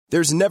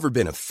There's never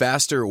been a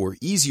faster or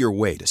easier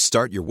way to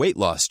start your weight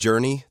loss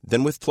journey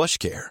than with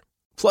PlushCare.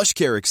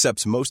 PlushCare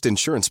accepts most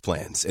insurance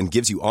plans and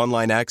gives you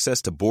online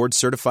access to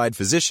board-certified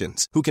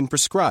physicians who can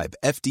prescribe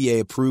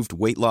FDA-approved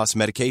weight loss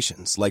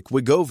medications like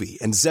Wegovy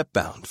and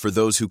Zepbound for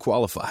those who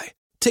qualify.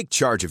 Take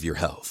charge of your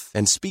health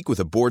and speak with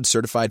a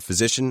board-certified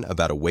physician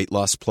about a weight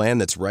loss plan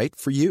that's right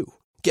for you.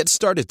 Get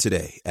started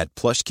today at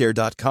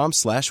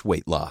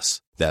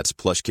plushcare.com/weight-loss. That's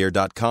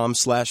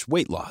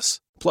plushcare.com/weight-loss.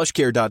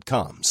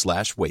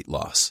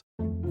 plushcare.com/weight-loss.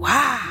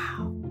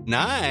 Wow.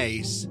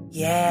 Nice.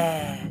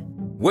 Yeah.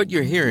 What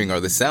you're hearing are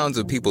the sounds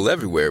of people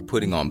everywhere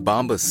putting on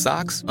Bombas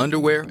socks,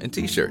 underwear, and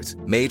T-shirts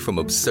made from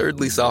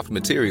absurdly soft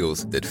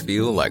materials that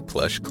feel like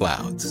plush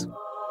clouds.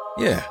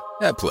 Yeah,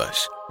 that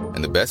plush.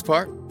 And the best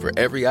part? For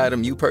every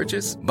item you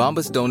purchase,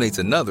 Bombas donates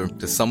another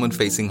to someone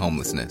facing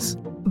homelessness.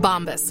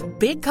 Bombas.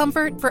 Big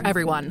comfort for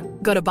everyone.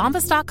 Go to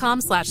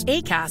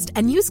bombas.com/ACAST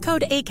and use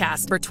code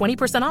ACAST for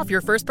 20% off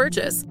your first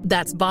purchase.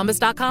 That's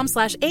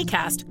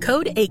bombas.com/ACAST.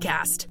 Code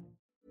ACAST.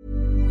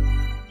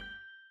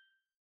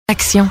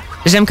 Action.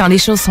 J'aime quand les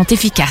choses sont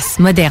efficaces,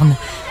 modernes.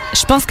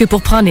 Je pense que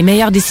pour prendre les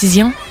meilleures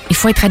décisions, il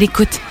faut être à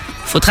l'écoute.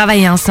 Il faut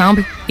travailler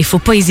ensemble. Il faut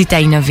pas hésiter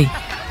à innover.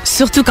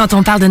 Surtout quand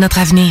on parle de notre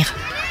avenir.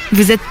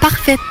 Vous êtes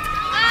parfaite.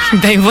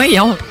 Ben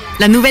voyons.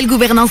 La nouvelle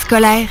gouvernance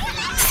scolaire,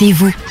 c'est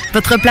vous.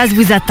 Votre place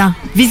vous attend.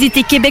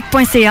 Visitez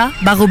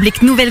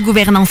québec.ca/nouvelle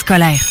gouvernance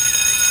scolaire.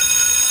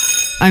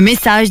 Un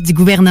message du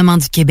gouvernement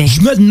du Québec.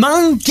 Je me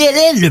demande quel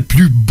est le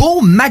plus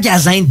beau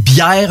magasin de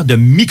bière de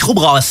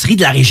microbrasserie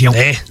de la région.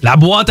 La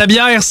boîte à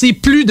bière, c'est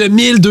plus de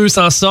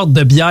 1200 sortes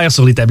de bière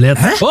sur les tablettes.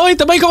 Hein? Oh, oui,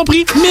 t'as bien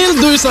compris.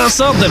 1200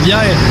 sortes de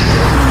bière.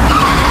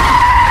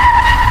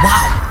 Wow!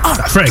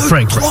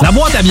 Frank. La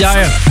boîte à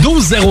bière,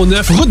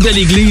 1209, route de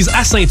l'église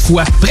à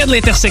Sainte-Foy, près de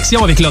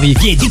l'intersection avec Laurier.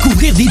 Viens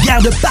découvrir des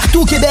bières de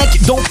partout au Québec,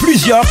 dont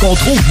plusieurs qu'on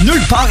trouve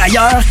nulle part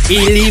ailleurs et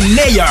les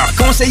meilleurs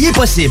conseillers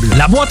possibles.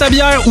 La boîte à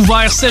bière,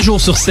 ouvert 7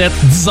 jours sur 7,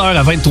 10h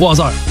à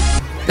 23h.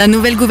 La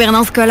nouvelle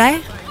gouvernance scolaire,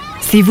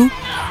 c'est vous.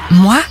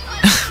 Moi?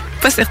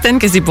 Pas certaine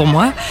que c'est pour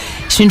moi.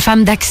 Je suis une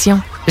femme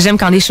d'action. J'aime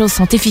quand les choses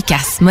sont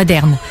efficaces,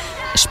 modernes.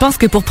 Je pense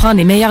que pour prendre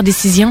les meilleures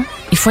décisions,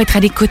 il faut être à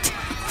l'écoute.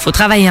 Il faut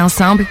travailler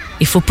ensemble.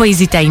 Il faut pas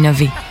hésiter à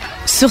innover.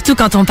 Surtout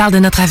quand on parle de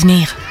notre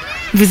avenir.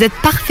 Vous êtes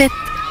parfaite.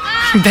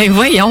 Ben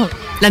voyons.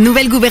 La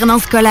nouvelle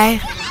gouvernance scolaire,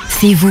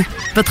 c'est vous.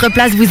 Votre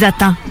place vous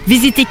attend.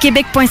 Visitez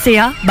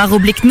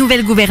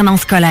québec.ca/nouvelle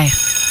gouvernance scolaire.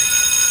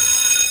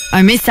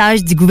 Un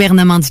message du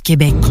gouvernement du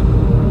Québec.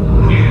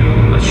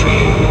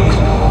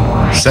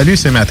 Salut,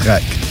 c'est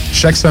Matraque.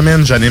 Chaque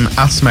semaine, j'anime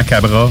Ars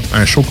Macabra,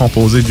 un show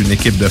composé d'une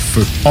équipe de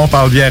feu. On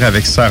parle bière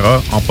avec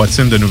Sarah, on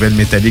patine de nouvelles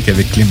métalliques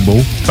avec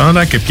Limbo.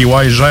 Pendant que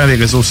PY gère les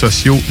réseaux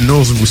sociaux,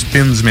 Nours vous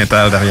spin du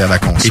métal derrière la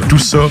console. Et tout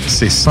ça,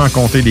 c'est sans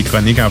compter les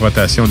chroniques en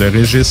rotation de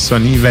Régis,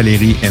 Sonny,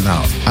 Valérie et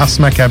Nard. Ars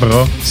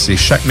Macabra, c'est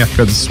chaque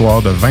mercredi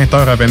soir de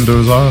 20h à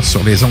 22h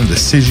sur les ondes de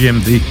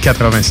CJMD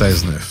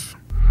 96.9.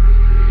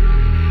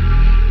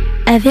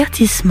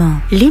 Avertissement.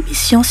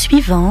 L'émission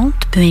suivante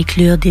peut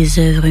inclure des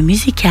œuvres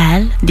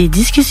musicales, des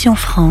discussions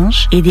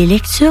franches et des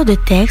lectures de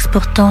textes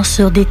portant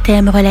sur des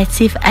thèmes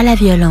relatifs à la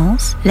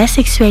violence, la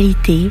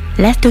sexualité,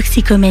 la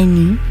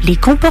toxicomanie, les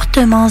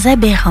comportements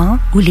aberrants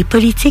ou les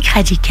politiques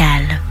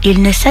radicales.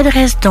 Il ne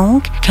s'adresse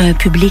donc qu'à un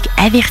public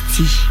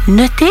averti.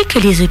 Notez que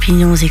les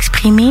opinions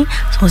exprimées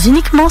sont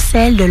uniquement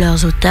celles de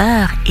leurs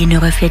auteurs et ne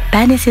reflètent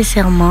pas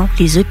nécessairement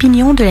les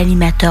opinions de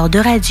l'animateur de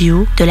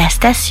radio, de la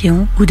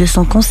station ou de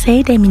son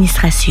conseil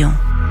d'administration.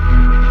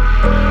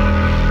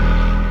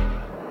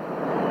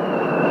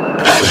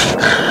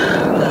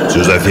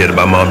 Sous un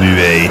firmament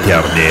muet,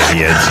 éterné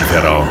et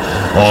indifférent,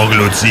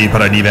 englouti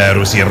par un hiver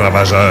aussi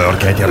ravageur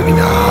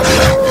qu'interminable,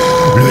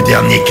 le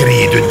dernier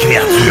cri d'une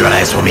créature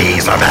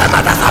insoumise même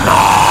à sa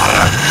mort.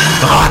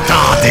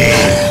 Entendez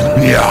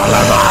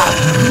hurlement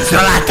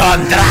sur la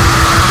toundra.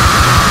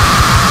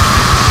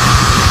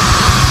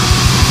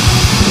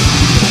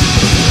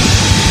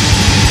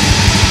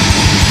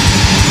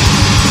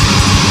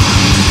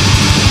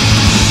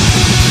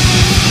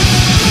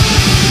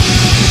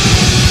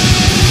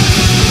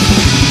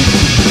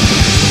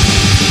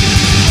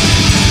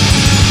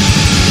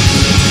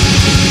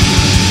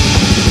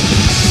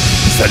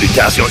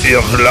 Salutations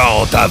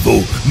hurlantes à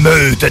vous,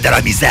 meute de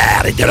la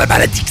misère et de la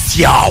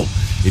malédiction.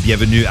 Et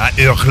bienvenue à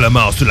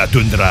Hurlement sur la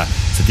toundra,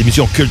 cette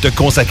émission culte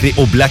consacrée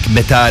au black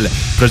metal,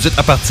 produite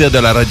à partir de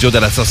la radio de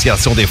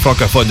l'Association des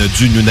francophones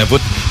du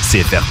Nunavut,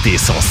 CFRT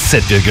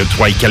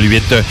 107,3 et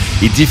Q8,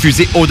 et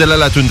diffusée au-delà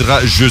de la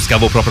toundra jusqu'à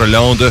vos propres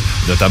landes,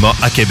 notamment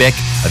à Québec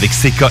avec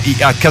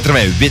CKIA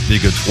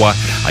 88,3,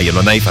 à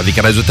Yellowknife avec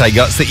Radio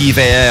Taiga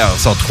CIVR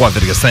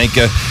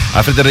 103,5,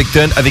 à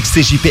Fredericton avec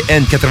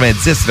CJPN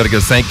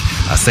 90,5,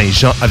 à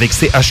Saint-Jean avec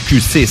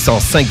CHQC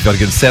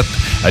 105,7,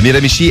 à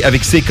Miramichi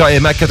avec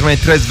CKMA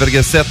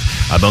 93,7,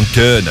 à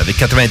Moncton avec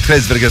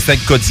 93,5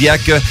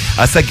 Kodiak,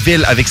 à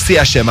Sackville avec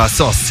CHMA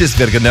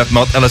 106,9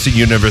 Mount Allison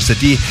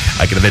University,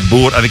 à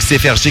Gravelbourg avec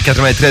CFRG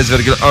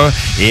 93,1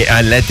 et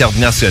à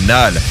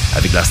l'international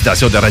avec la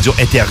station de radio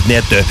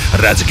Internet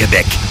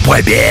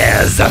Radio-Québec.biz.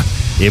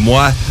 Et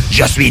moi,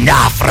 je suis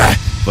Nafre,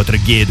 votre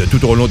guide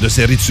tout au long de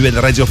ces rituels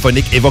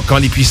radiophoniques évoquant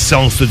les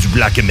puissances du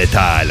black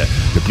metal,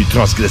 le plus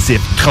transgressif,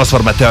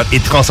 transformateur et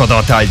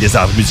transcendantal des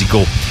arts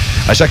musicaux.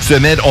 À chaque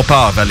semaine, on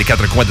part vers les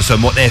quatre coins de ce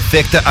monde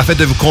infect afin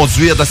de vous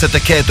conduire dans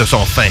cette quête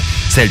sans fin,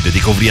 celle de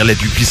découvrir les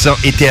plus puissants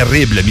et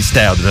terribles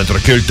mystères de notre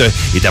culte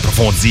et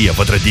d'approfondir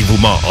votre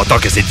dévouement en tant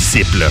que ses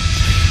disciples.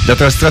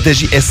 Notre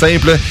stratégie est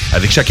simple.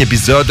 Avec chaque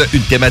épisode,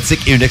 une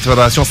thématique et une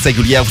exploration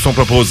singulière vous sont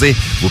proposées,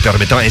 vous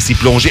permettant ainsi de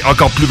plonger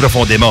encore plus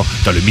profondément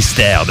dans le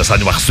mystère de sa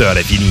noirceur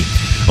infinie.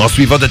 En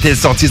suivant de tels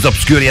sentiers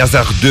obscurs et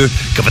hasardeux,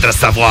 que votre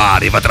savoir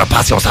et votre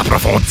passion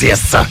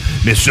s'approfondissent,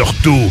 mais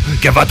surtout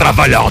que votre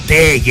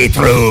volonté y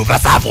trouve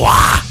sa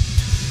voie.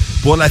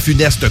 Pour la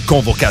funeste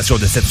convocation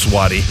de cette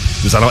soirée,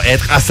 nous allons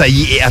être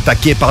assaillis et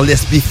attaqués par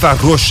l'esprit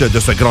farouche de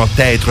ce grand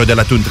être de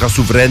la toundra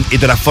souveraine et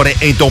de la forêt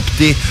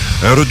indomptée,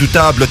 un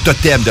redoutable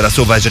totem de la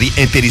sauvagerie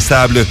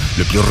impérissable,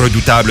 le plus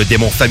redoutable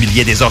démon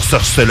familier des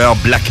ensorceleurs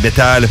black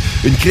metal,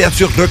 une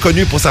créature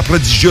reconnue pour sa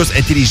prodigieuse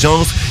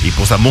intelligence et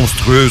pour sa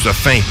monstrueuse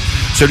faim.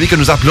 Celui que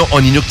nous appelons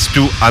en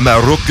Inuktitut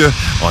Amaruk,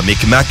 en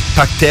Micmac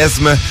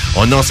Pactesme,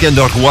 en ancien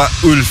norrois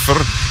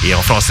Ulfr et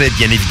en français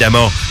bien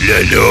évidemment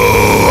le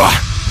loup.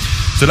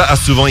 Cela a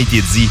souvent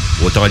été dit,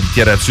 autant en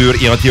littérature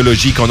et en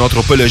théologie qu'en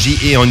anthropologie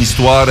et en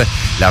histoire,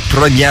 la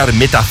première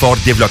métaphore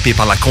développée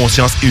par la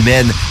conscience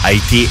humaine a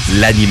été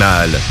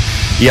l'animal.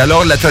 Et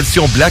alors, la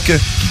tradition black,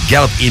 qui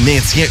garde et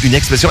maintient une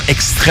expression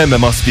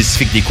extrêmement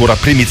spécifique des courants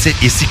primitifs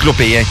et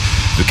cyclopéens,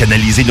 de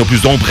canaliser nos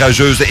plus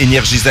ombrageuses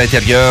énergies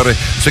intérieures,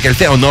 ce qu'elle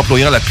fait en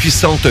employant la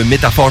puissante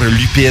métaphore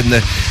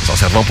lupine, s'en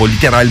servant pour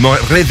littéralement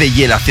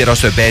réveiller la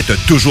féroce bête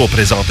toujours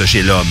présente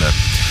chez l'homme.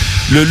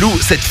 Le loup,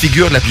 cette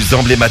figure la plus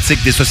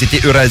emblématique des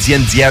sociétés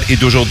eurasiennes d'hier et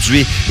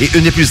d'aujourd'hui, et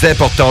une des plus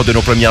importantes de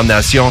nos Premières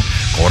Nations,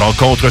 qu'on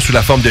rencontre sous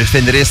la forme de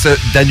Fenris,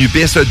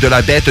 d'Anubis, de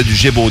la bête du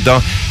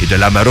Gévaudan et de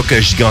l'Amarok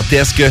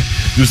gigantesque,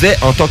 nous est,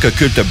 en tant que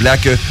culte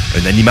black,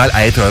 un animal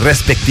à être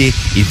respecté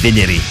et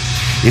vénéré.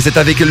 Et c'est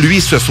avec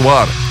lui ce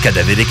soir,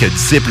 cadavérique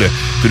disciple,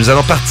 que nous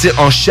allons partir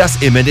en chasse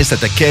et mener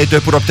cette quête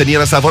pour obtenir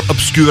un savoir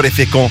obscur et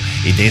fécond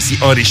et d'ainsi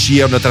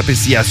enrichir notre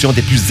appréciation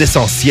des plus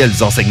essentiels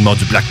enseignements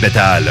du black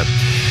metal.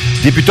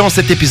 Débutons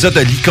cet épisode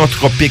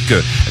lycanthropique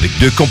avec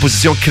deux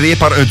compositions créées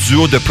par un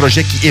duo de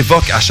projets qui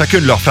évoquent à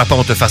chacune leur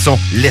frappante façon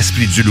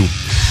l'esprit du loup.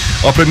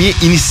 En premier,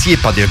 initié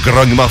par des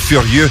grognements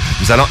furieux,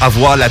 nous allons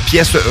avoir la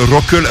pièce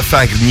Rokul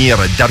Fagnir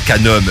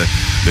d'Arcanum,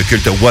 le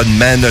culte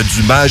one-man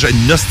du mage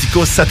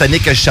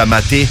gnostico-satanique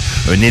Shamaté,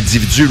 un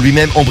individu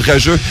lui-même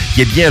ombrageux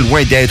qui est bien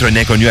loin d'être un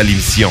inconnu à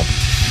l'émission.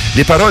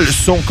 Les paroles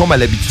sont, comme à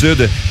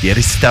l'habitude, des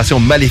récitations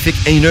maléfiques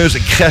haineuses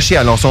crachées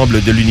à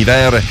l'ensemble de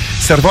l'univers,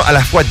 servant à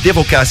la fois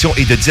d'évocation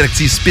et de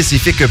directives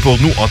spécifiques pour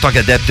nous en tant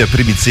qu'adeptes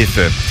primitifs.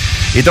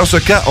 Et dans ce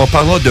cas, en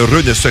parlant de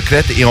runes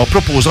secrètes et en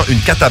proposant une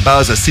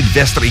catabase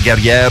sylvestre et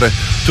guerrière,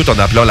 tout en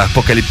appelant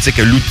l'apocalyptique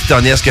loup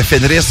titanesque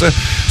Fenris,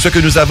 ce que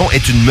nous avons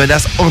est une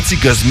menace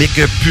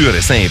anti-cosmique pure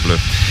et simple.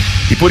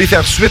 Et pour y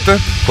faire suite,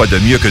 quoi de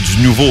mieux que du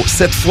nouveau,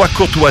 cette fois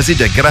courtoisé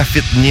de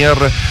Grafitnir,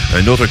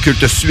 un autre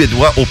culte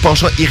suédois au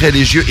penchant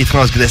irréligieux et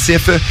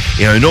transgressif,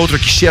 et un autre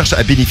qui cherche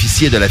à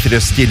bénéficier de la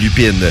férocité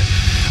lupine.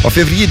 En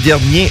février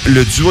dernier,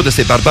 le duo de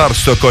ces barbares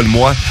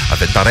stockholmois a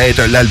fait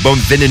paraître l'album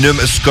Venenum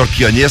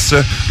Scorpionis,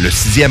 le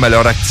 6e à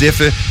leur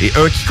actif, et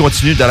un qui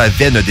continue dans la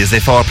veine des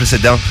efforts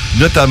précédents,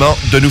 notamment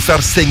de nous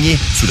faire saigner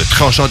sous le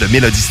tranchant de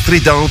mélodies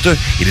stridentes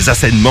et les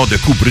assénements de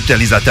coups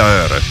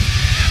brutalisateurs.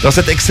 Dans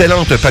cette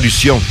excellente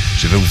parution,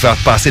 je vais vous faire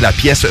passer la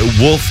pièce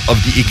Wolf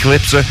of the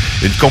Eclipse,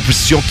 une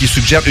composition qui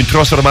suggère une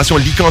transformation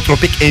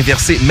lycanthropique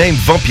inversée, même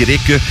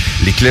vampirique,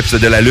 l'éclipse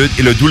de la lune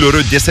et le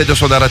douloureux décès de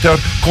son narrateur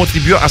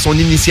contribuant à son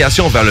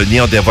initiation vers le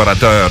néant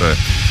dévorateur.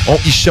 On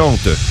y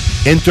chante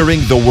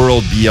Entering the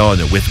world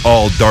beyond, with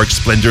all dark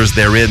splendors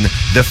therein,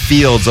 the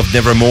fields of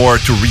nevermore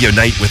to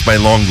reunite with my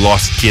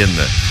long-lost kin.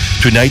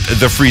 Tonight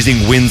the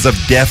freezing winds of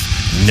death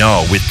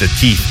gnaw with the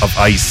teeth of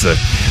ice.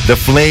 The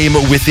flame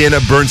within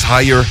burns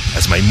higher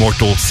as my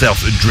mortal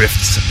self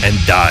drifts and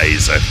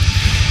dies.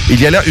 Il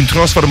y a là une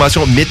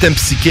transformation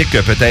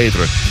métempsychique peut-être,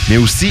 mais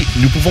aussi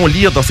nous pouvons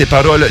lire dans ces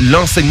paroles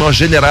l'enseignement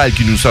général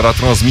qui nous sera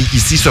transmis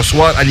ici ce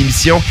soir à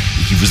l'émission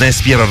et qui vous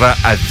inspirera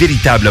à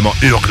véritablement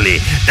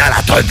hurler dans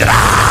la toundra.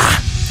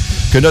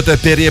 Que notre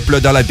périple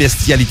dans la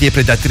bestialité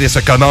prédatrice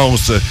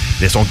commence.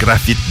 Laissons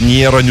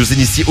Grafitnir nous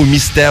initier au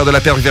mystère de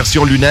la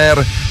perversion lunaire,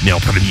 mais en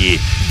premier,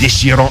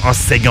 déchirons en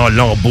saignant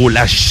lambeaux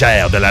la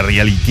chair de la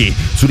réalité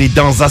sous les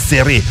dents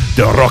acérées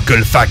de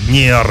Rokul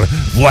Fagnir.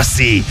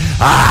 Voici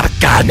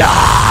Arcanum!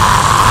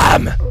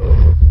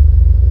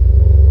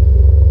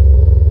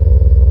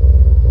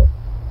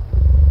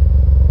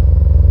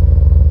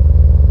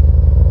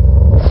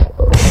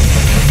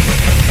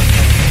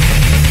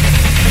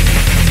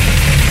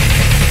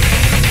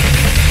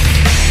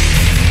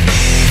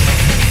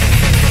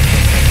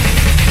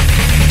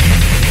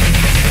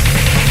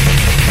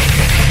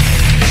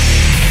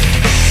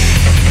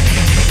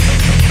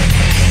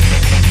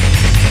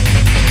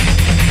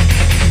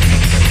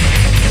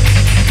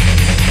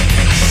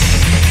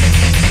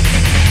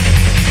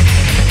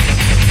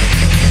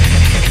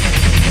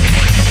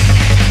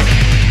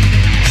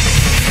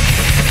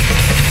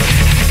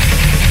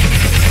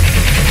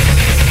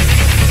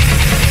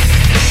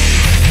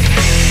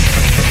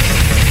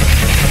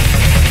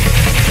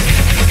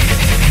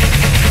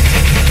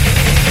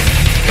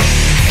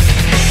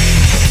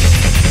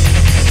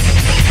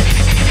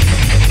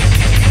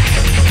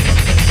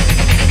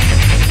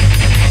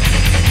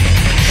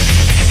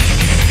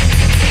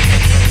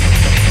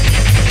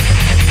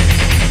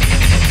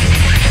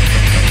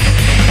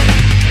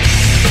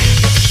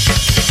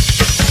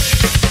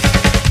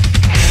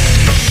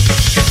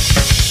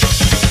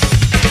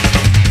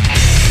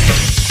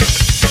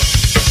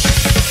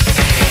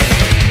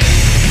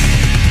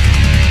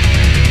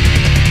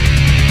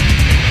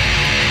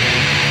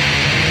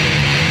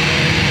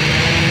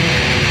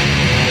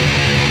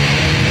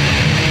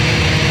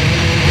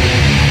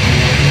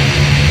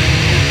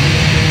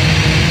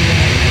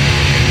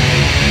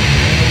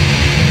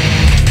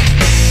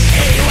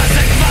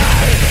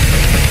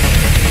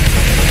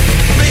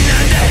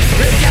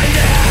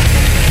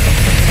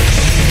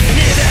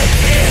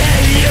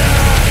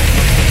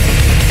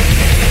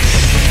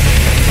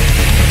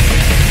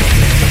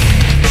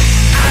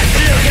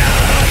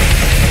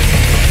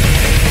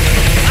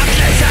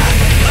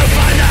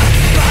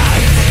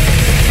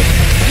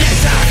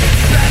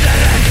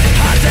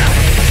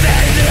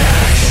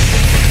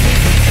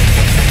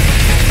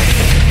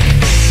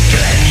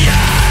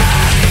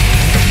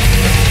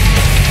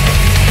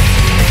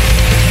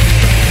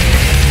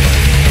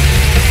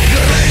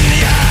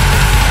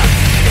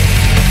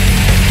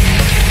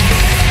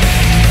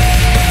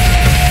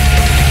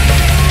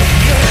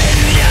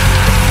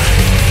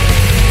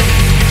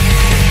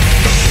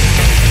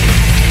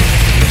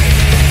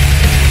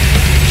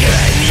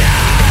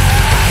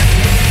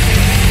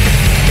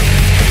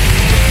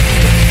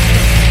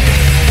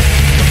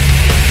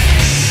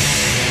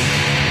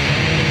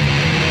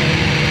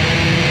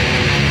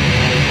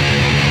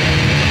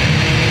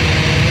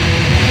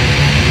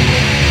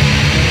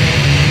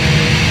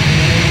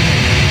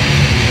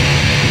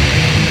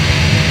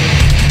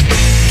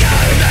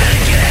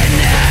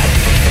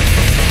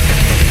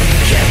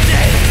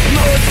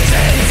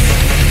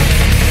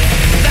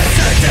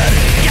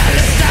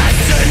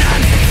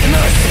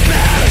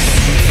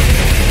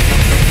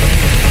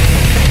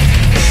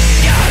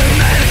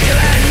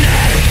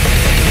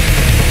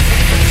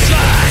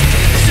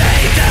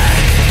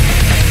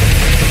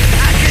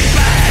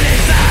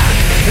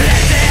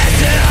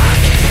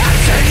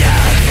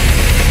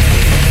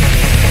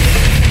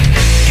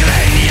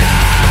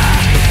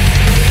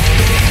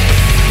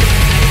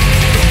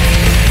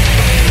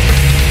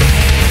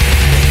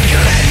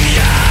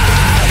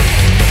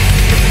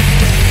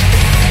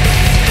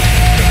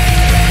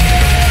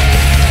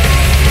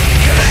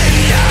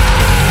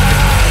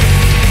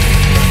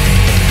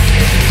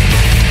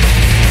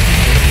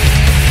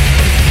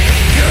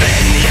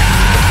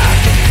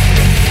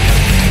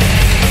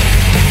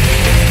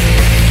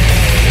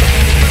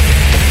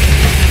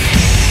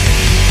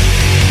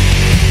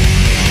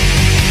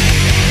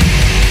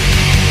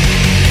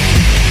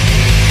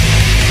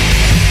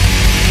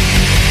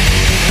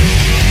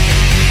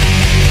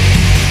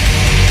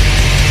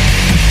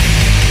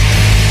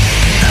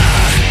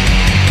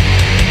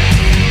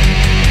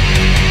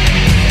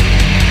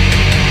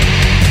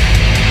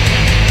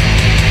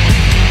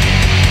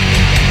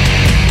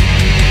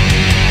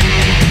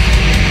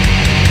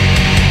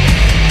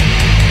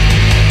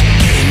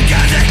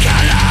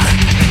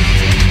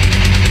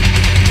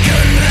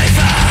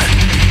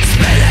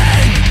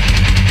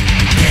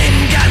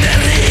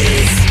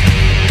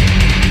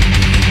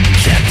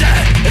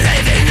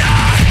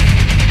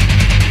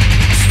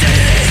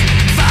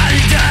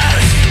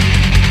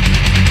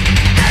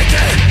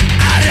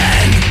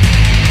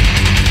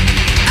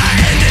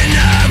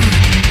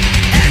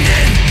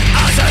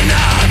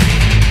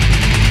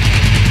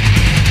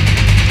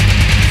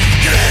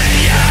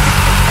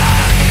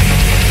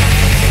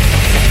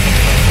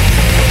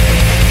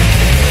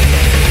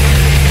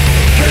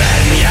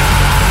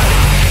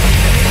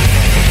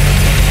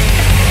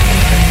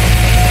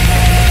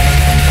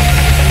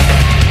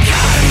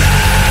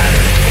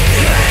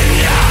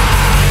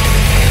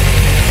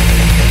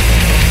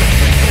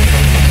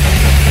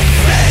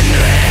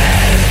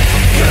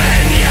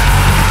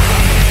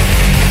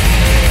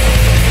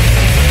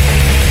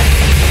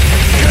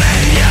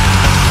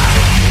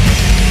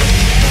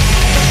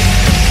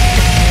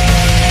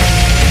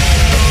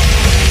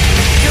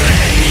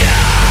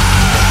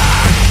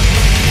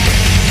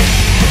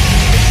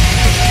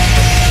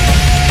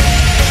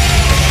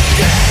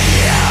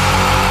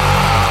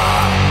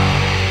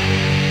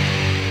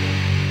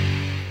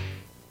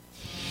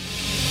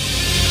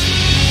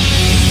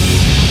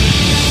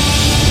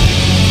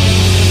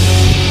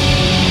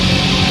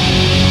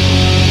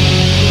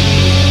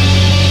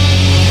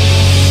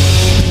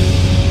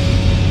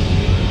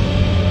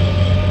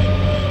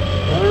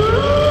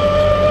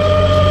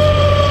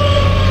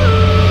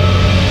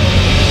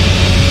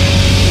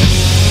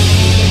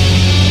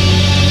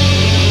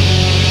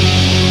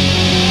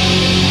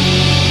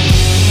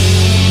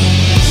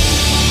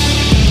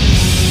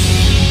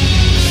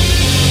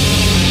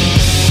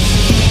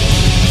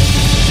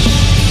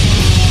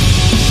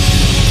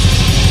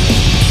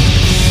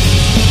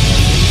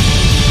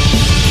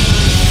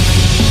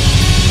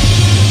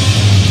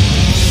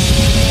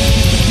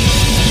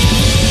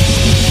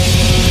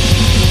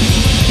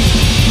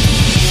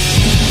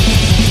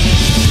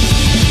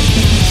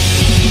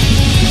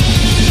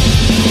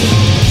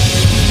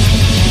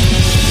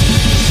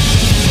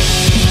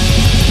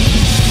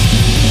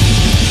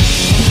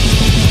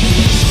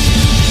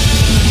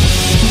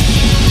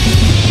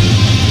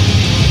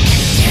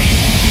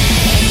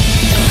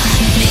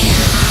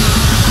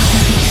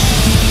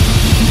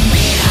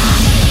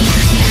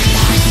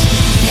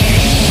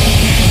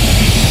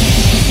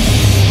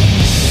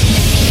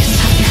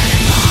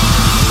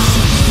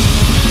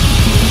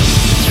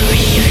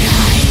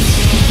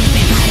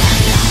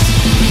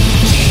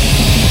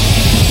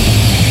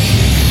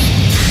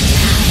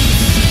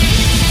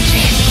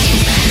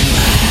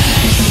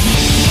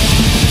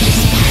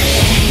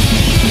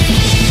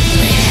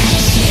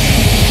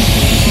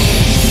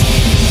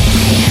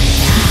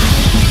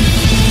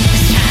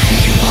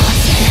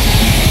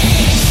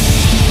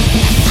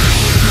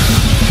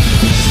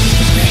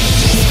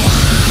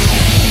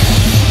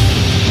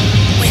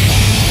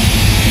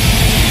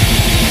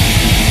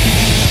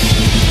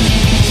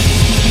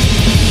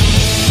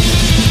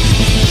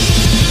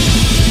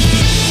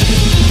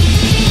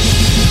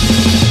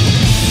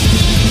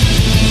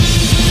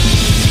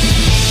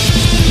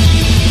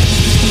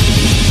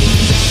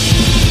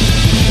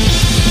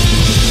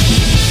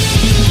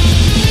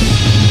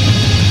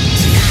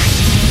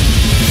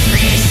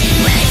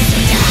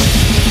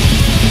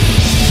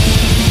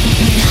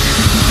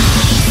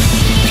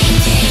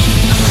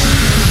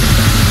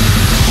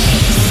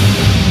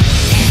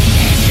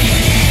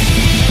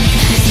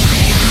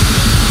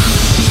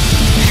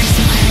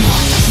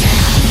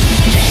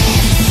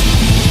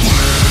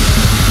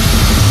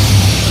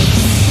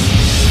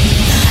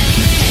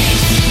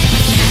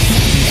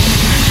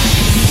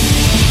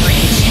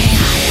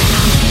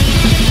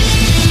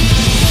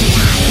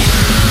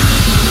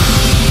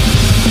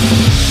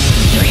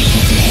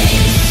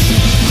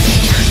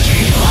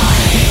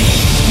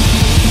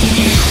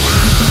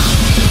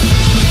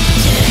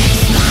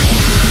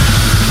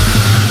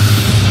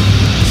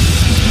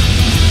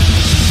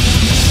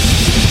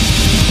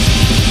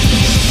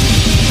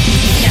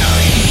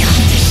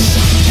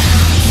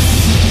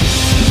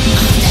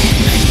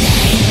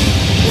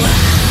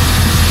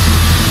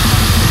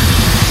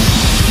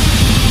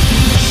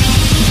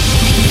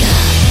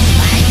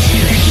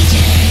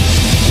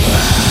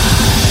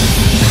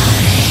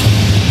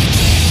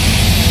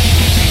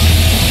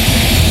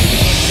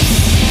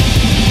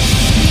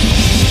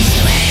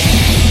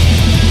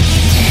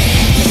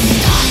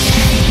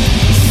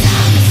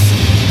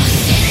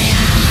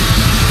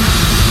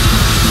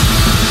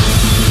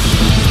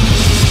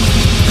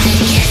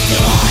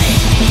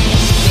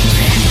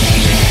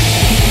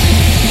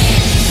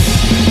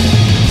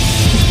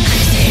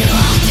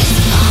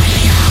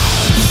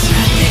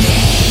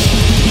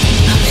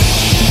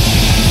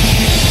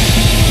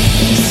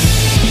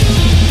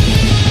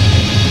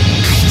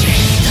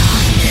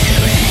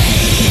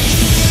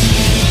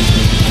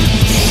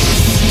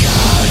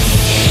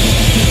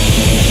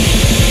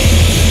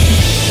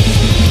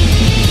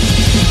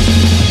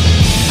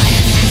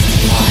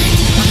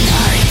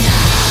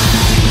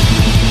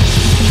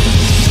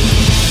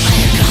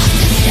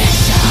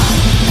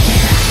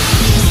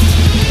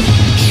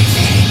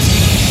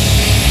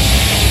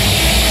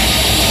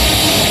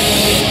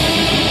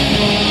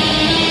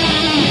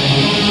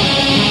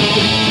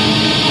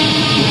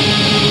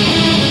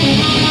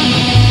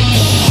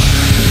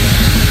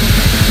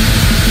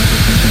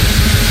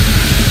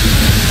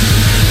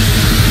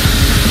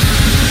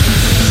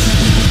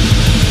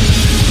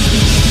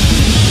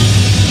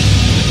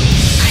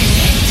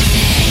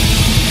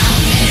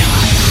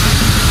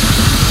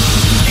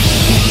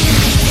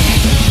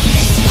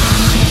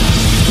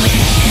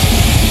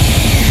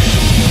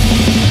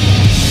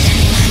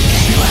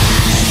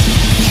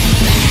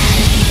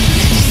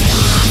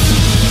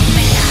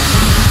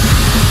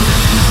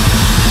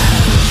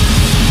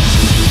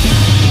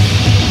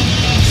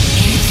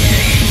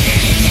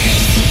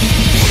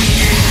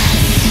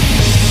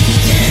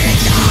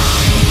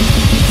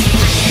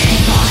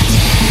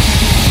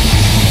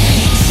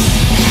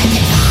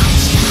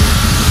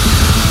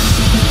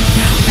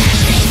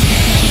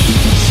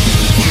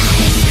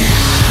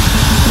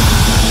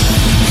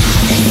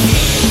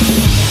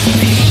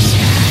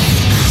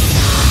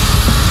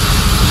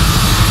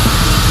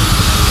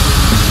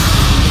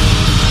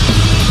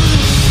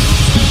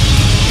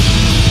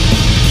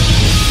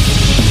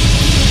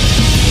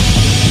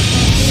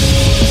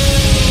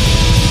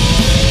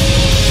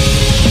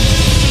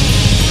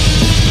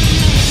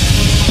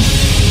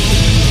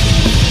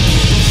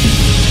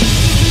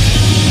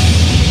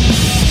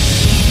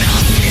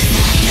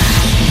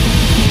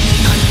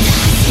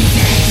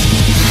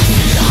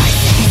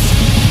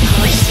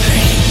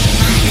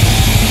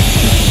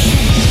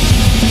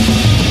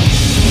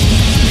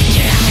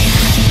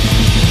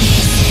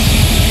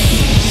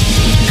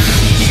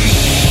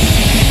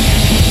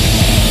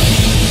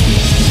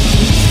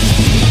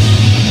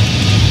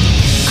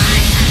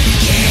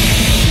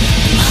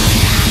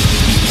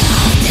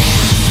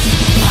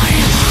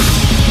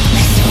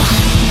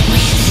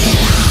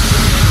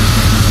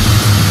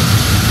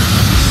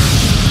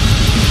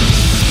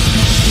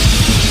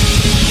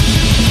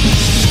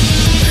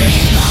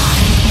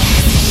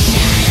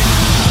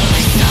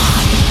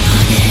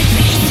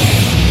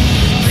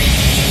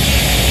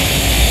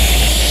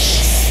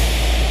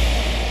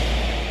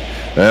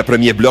 Un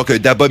premier bloc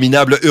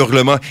d'abominables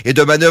hurlements et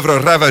de manœuvres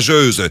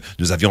ravageuses.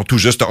 Nous avions tout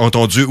juste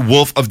entendu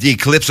Wolf of the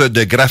Eclipse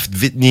de Graf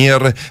Vitnir,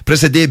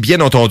 précédé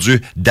bien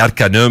entendu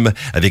d'Arcanum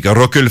avec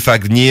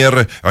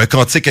Rokulfafnir, un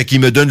cantique qui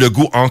me donne le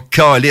goût en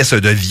calice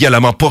de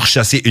violemment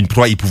pourchasser une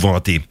proie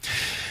épouvantée.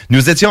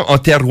 Nous étions en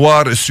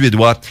terroir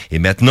suédois et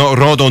maintenant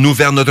rendons-nous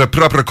vers notre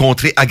propre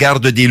contrée à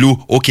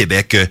Garde-des-Loups au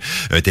Québec.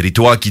 Un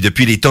territoire qui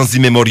depuis les temps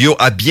immémoriaux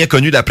a bien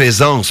connu la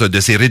présence de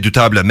ces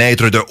redoutables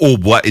maîtres de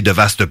hautbois et de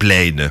vastes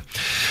plaines.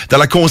 Dans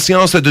la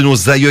conscience de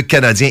nos aïeux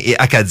canadiens et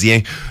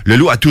acadiens, le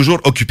loup a toujours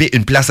occupé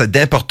une place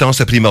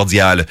d'importance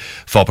primordiale,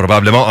 fort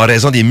probablement en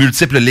raison des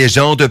multiples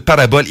légendes,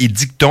 paraboles et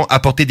dictons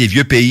apportés des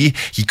vieux pays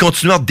qui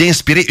continuent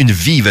d'inspirer une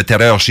vive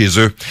terreur chez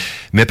eux.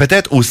 Mais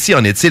peut-être aussi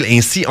en est-il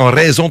ainsi en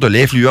raison de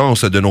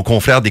l'influence de nos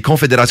confrères des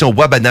confédérations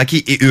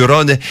Wabanaki et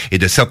Huron et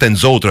de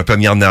certaines autres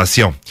Premières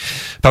Nations.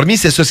 Parmi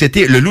ces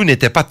sociétés, le loup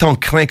n'était pas tant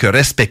craint que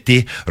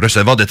respecté,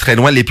 recevant de très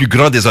loin les plus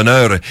grands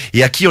déshonneurs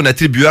et à qui on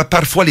attribua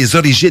parfois les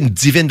origines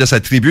divines de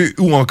sa tribu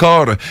ou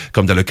encore,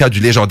 comme dans le cas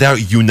du légendaire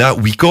Yuna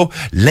Wiko,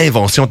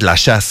 l'invention de la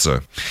chasse.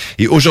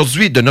 Et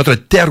aujourd'hui, de notre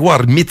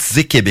terroir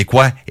mythique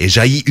québécois est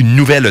jaillie une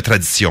nouvelle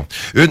tradition,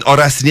 une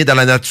enracinée dans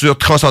la nature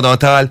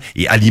transcendantale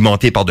et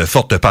alimentée par de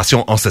fortes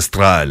passions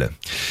ancestrales.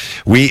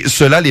 Oui,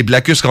 cela, les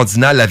Blackus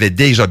scandinaves l'avaient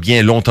déjà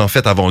bien longtemps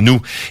fait avant nous,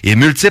 et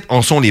multiples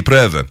en sont les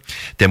preuves.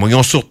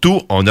 Témoignons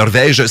surtout, en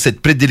Norvège, cette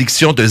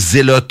prédilection de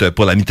zélote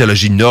pour la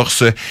mythologie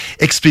norse,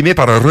 exprimée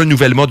par un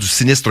renouvellement du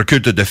sinistre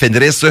culte de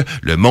Fenris,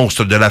 le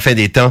monstre de la fin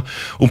des temps,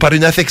 ou par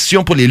une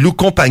affection pour les loups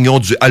compagnons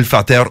du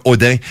Alfater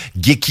Odin,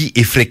 Geki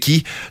et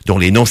Freki, dont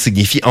les noms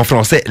signifient en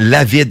français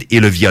l'avide et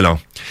le violent.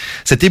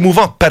 Cet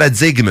émouvant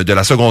paradigme de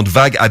la seconde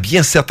vague a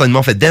bien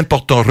certainement fait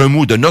d'importants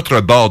remous de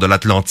notre bord de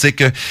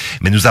l'Atlantique,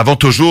 mais nous avons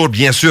toujours,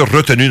 bien sûr,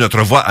 retenu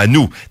notre voix à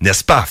nous,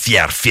 n'est-ce pas,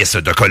 fiers fils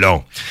de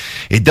colons?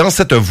 Et dans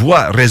cette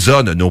voix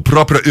résonnent nos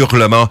propres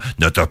hurlements,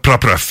 notre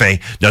propre faim,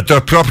 notre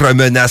propre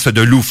menace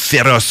de loups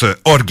féroces,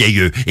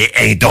 orgueilleux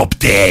et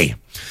indomptés.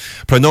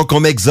 Prenons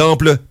comme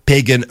exemple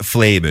Pagan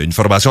Flame, une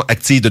formation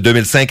active de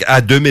 2005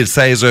 à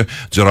 2016,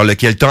 durant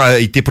lequel temps a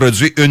été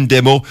produit une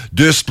démo,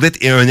 2 splits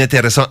et un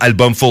intéressant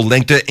album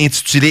full-length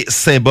intitulé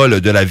Symbole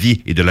de la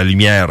vie et de la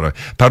lumière,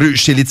 paru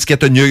chez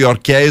l'étiquette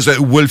new-yorkaise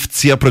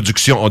Wolftia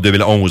Productions en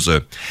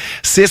 2011.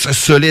 6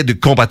 solides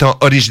combattants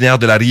originaires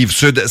de la rive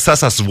sud, ça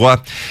se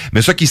voit,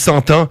 mais ce qui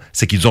s'entend,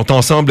 c'est qu'ils ont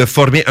ensemble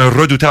formé un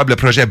redoutable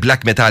projet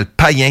black metal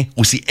païen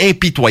aussi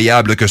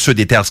impitoyable que ceux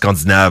des terres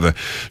scandinaves,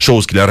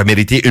 chose qui leur a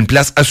mérité une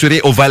place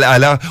assurée au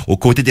Valhalla, aux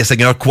côtés des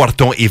seigneurs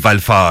Quarton et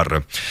Valfar.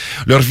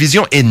 Leur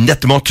vision est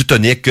nettement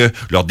teutonique,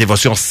 leur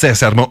dévotion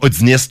sincèrement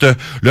odiniste,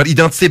 leur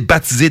identité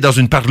baptisée dans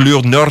une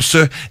parlure norse.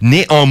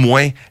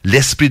 Néanmoins,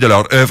 l'esprit de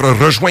leur œuvre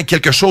rejoint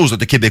quelque chose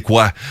de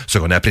québécois, ce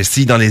qu'on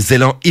apprécie dans les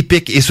élans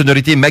épiques et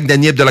sonorités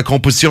magnanimes de la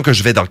composition que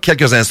je vais dans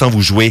quelques instants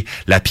vous jouer,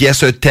 la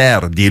pièce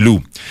Terre des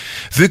loups.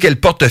 Vu qu'elle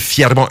porte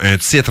fièrement un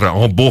titre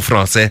en beau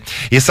français,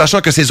 et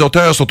sachant que ses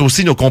auteurs sont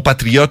aussi nos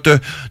compatriotes,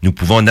 nous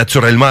pouvons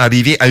naturellement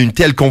arriver à une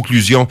telle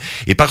conclusion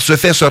et par ce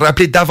fait se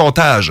rappeler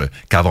davantage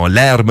qu'avant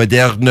l'ère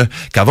moderne,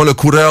 qu'avant le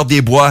coureur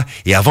des bois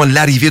et avant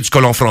l'arrivée du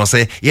colon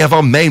français et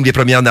avant même les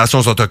Premières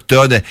Nations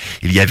autochtones,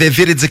 il y avait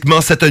véridiquement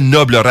cette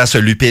noble race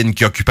lupine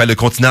qui occupait le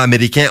continent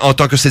américain en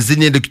tant que ses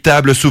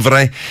inéluctables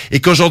souverains et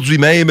qu'aujourd'hui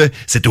même,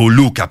 c'est aux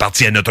loups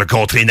qu'appartient notre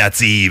contrée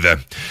native.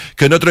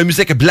 Que notre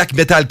musique black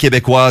metal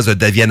québécoise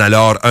devienne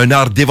alors un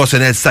art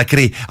dévotionnel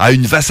sacré à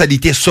une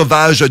vassalité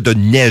sauvage de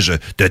neige,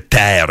 de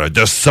terre,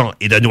 de sang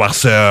et de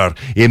noirceur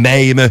et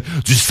même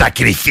du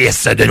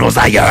sacrifice de nos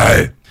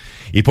aïeux.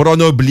 Et pour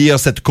ennoblir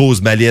cette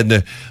cause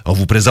maligne, on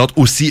vous présente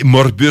aussi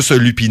Morbus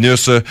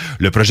lupinus,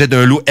 le projet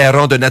d'un loup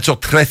errant de nature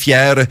très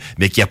fière,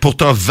 mais qui a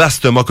pourtant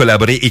vastement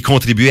collaboré et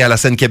contribué à la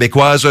scène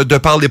québécoise de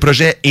par les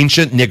projets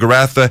Ancient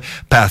Nigrath,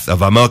 Path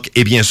of Amok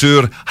et bien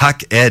sûr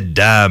Hack et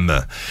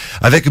Dam.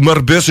 Avec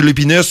Morbus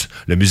lupinus,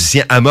 le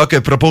musicien Amok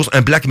propose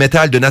un black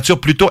metal de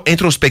nature plutôt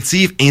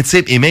introspective,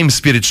 intime et même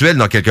spirituelle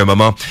dans quelques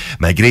moments,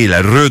 malgré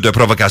la rude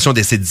provocation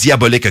de ses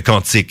diaboliques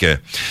cantiques.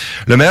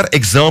 Le meilleur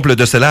exemple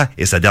de cela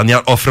est sa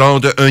dernière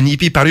offrande, un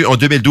EP paru en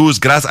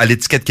 2012 grâce à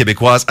l'étiquette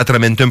québécoise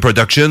Atramentum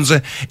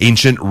Productions,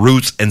 Ancient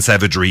Roots and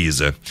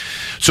Savageries.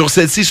 Sur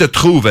celle-ci se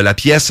trouve la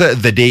pièce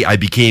The Day I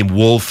Became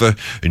Wolf,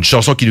 une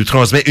chanson qui nous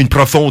transmet une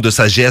profonde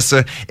sagesse,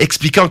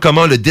 expliquant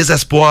comment le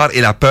désespoir et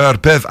la peur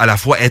peuvent à la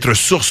fois être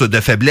source de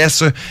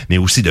faiblesse, mais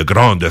aussi de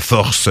grande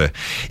force.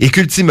 Et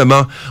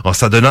qu'ultimement, en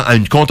s'adonnant à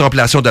une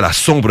contemplation de la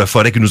sombre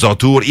forêt qui nous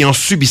entoure et en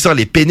subissant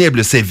les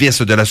pénibles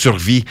sévices de la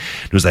survie,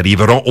 nous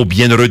arriverons au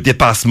bienheureux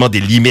dépassement des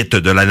limites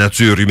de la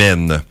nature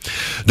humaine.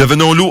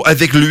 Devenons-loups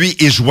avec lui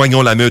et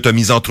joignons la meute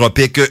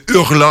misanthropique,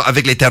 hurlant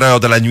avec les terreurs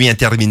de la nuit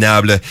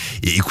interminable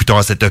et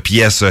écoutons cette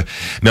pièce.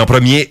 Mais en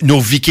premier, nos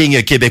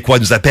vikings québécois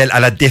nous appellent à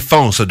la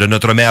défense de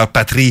notre mère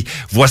patrie.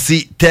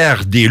 Voici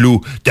Terre des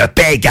loups de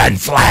Pagan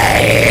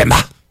Flame.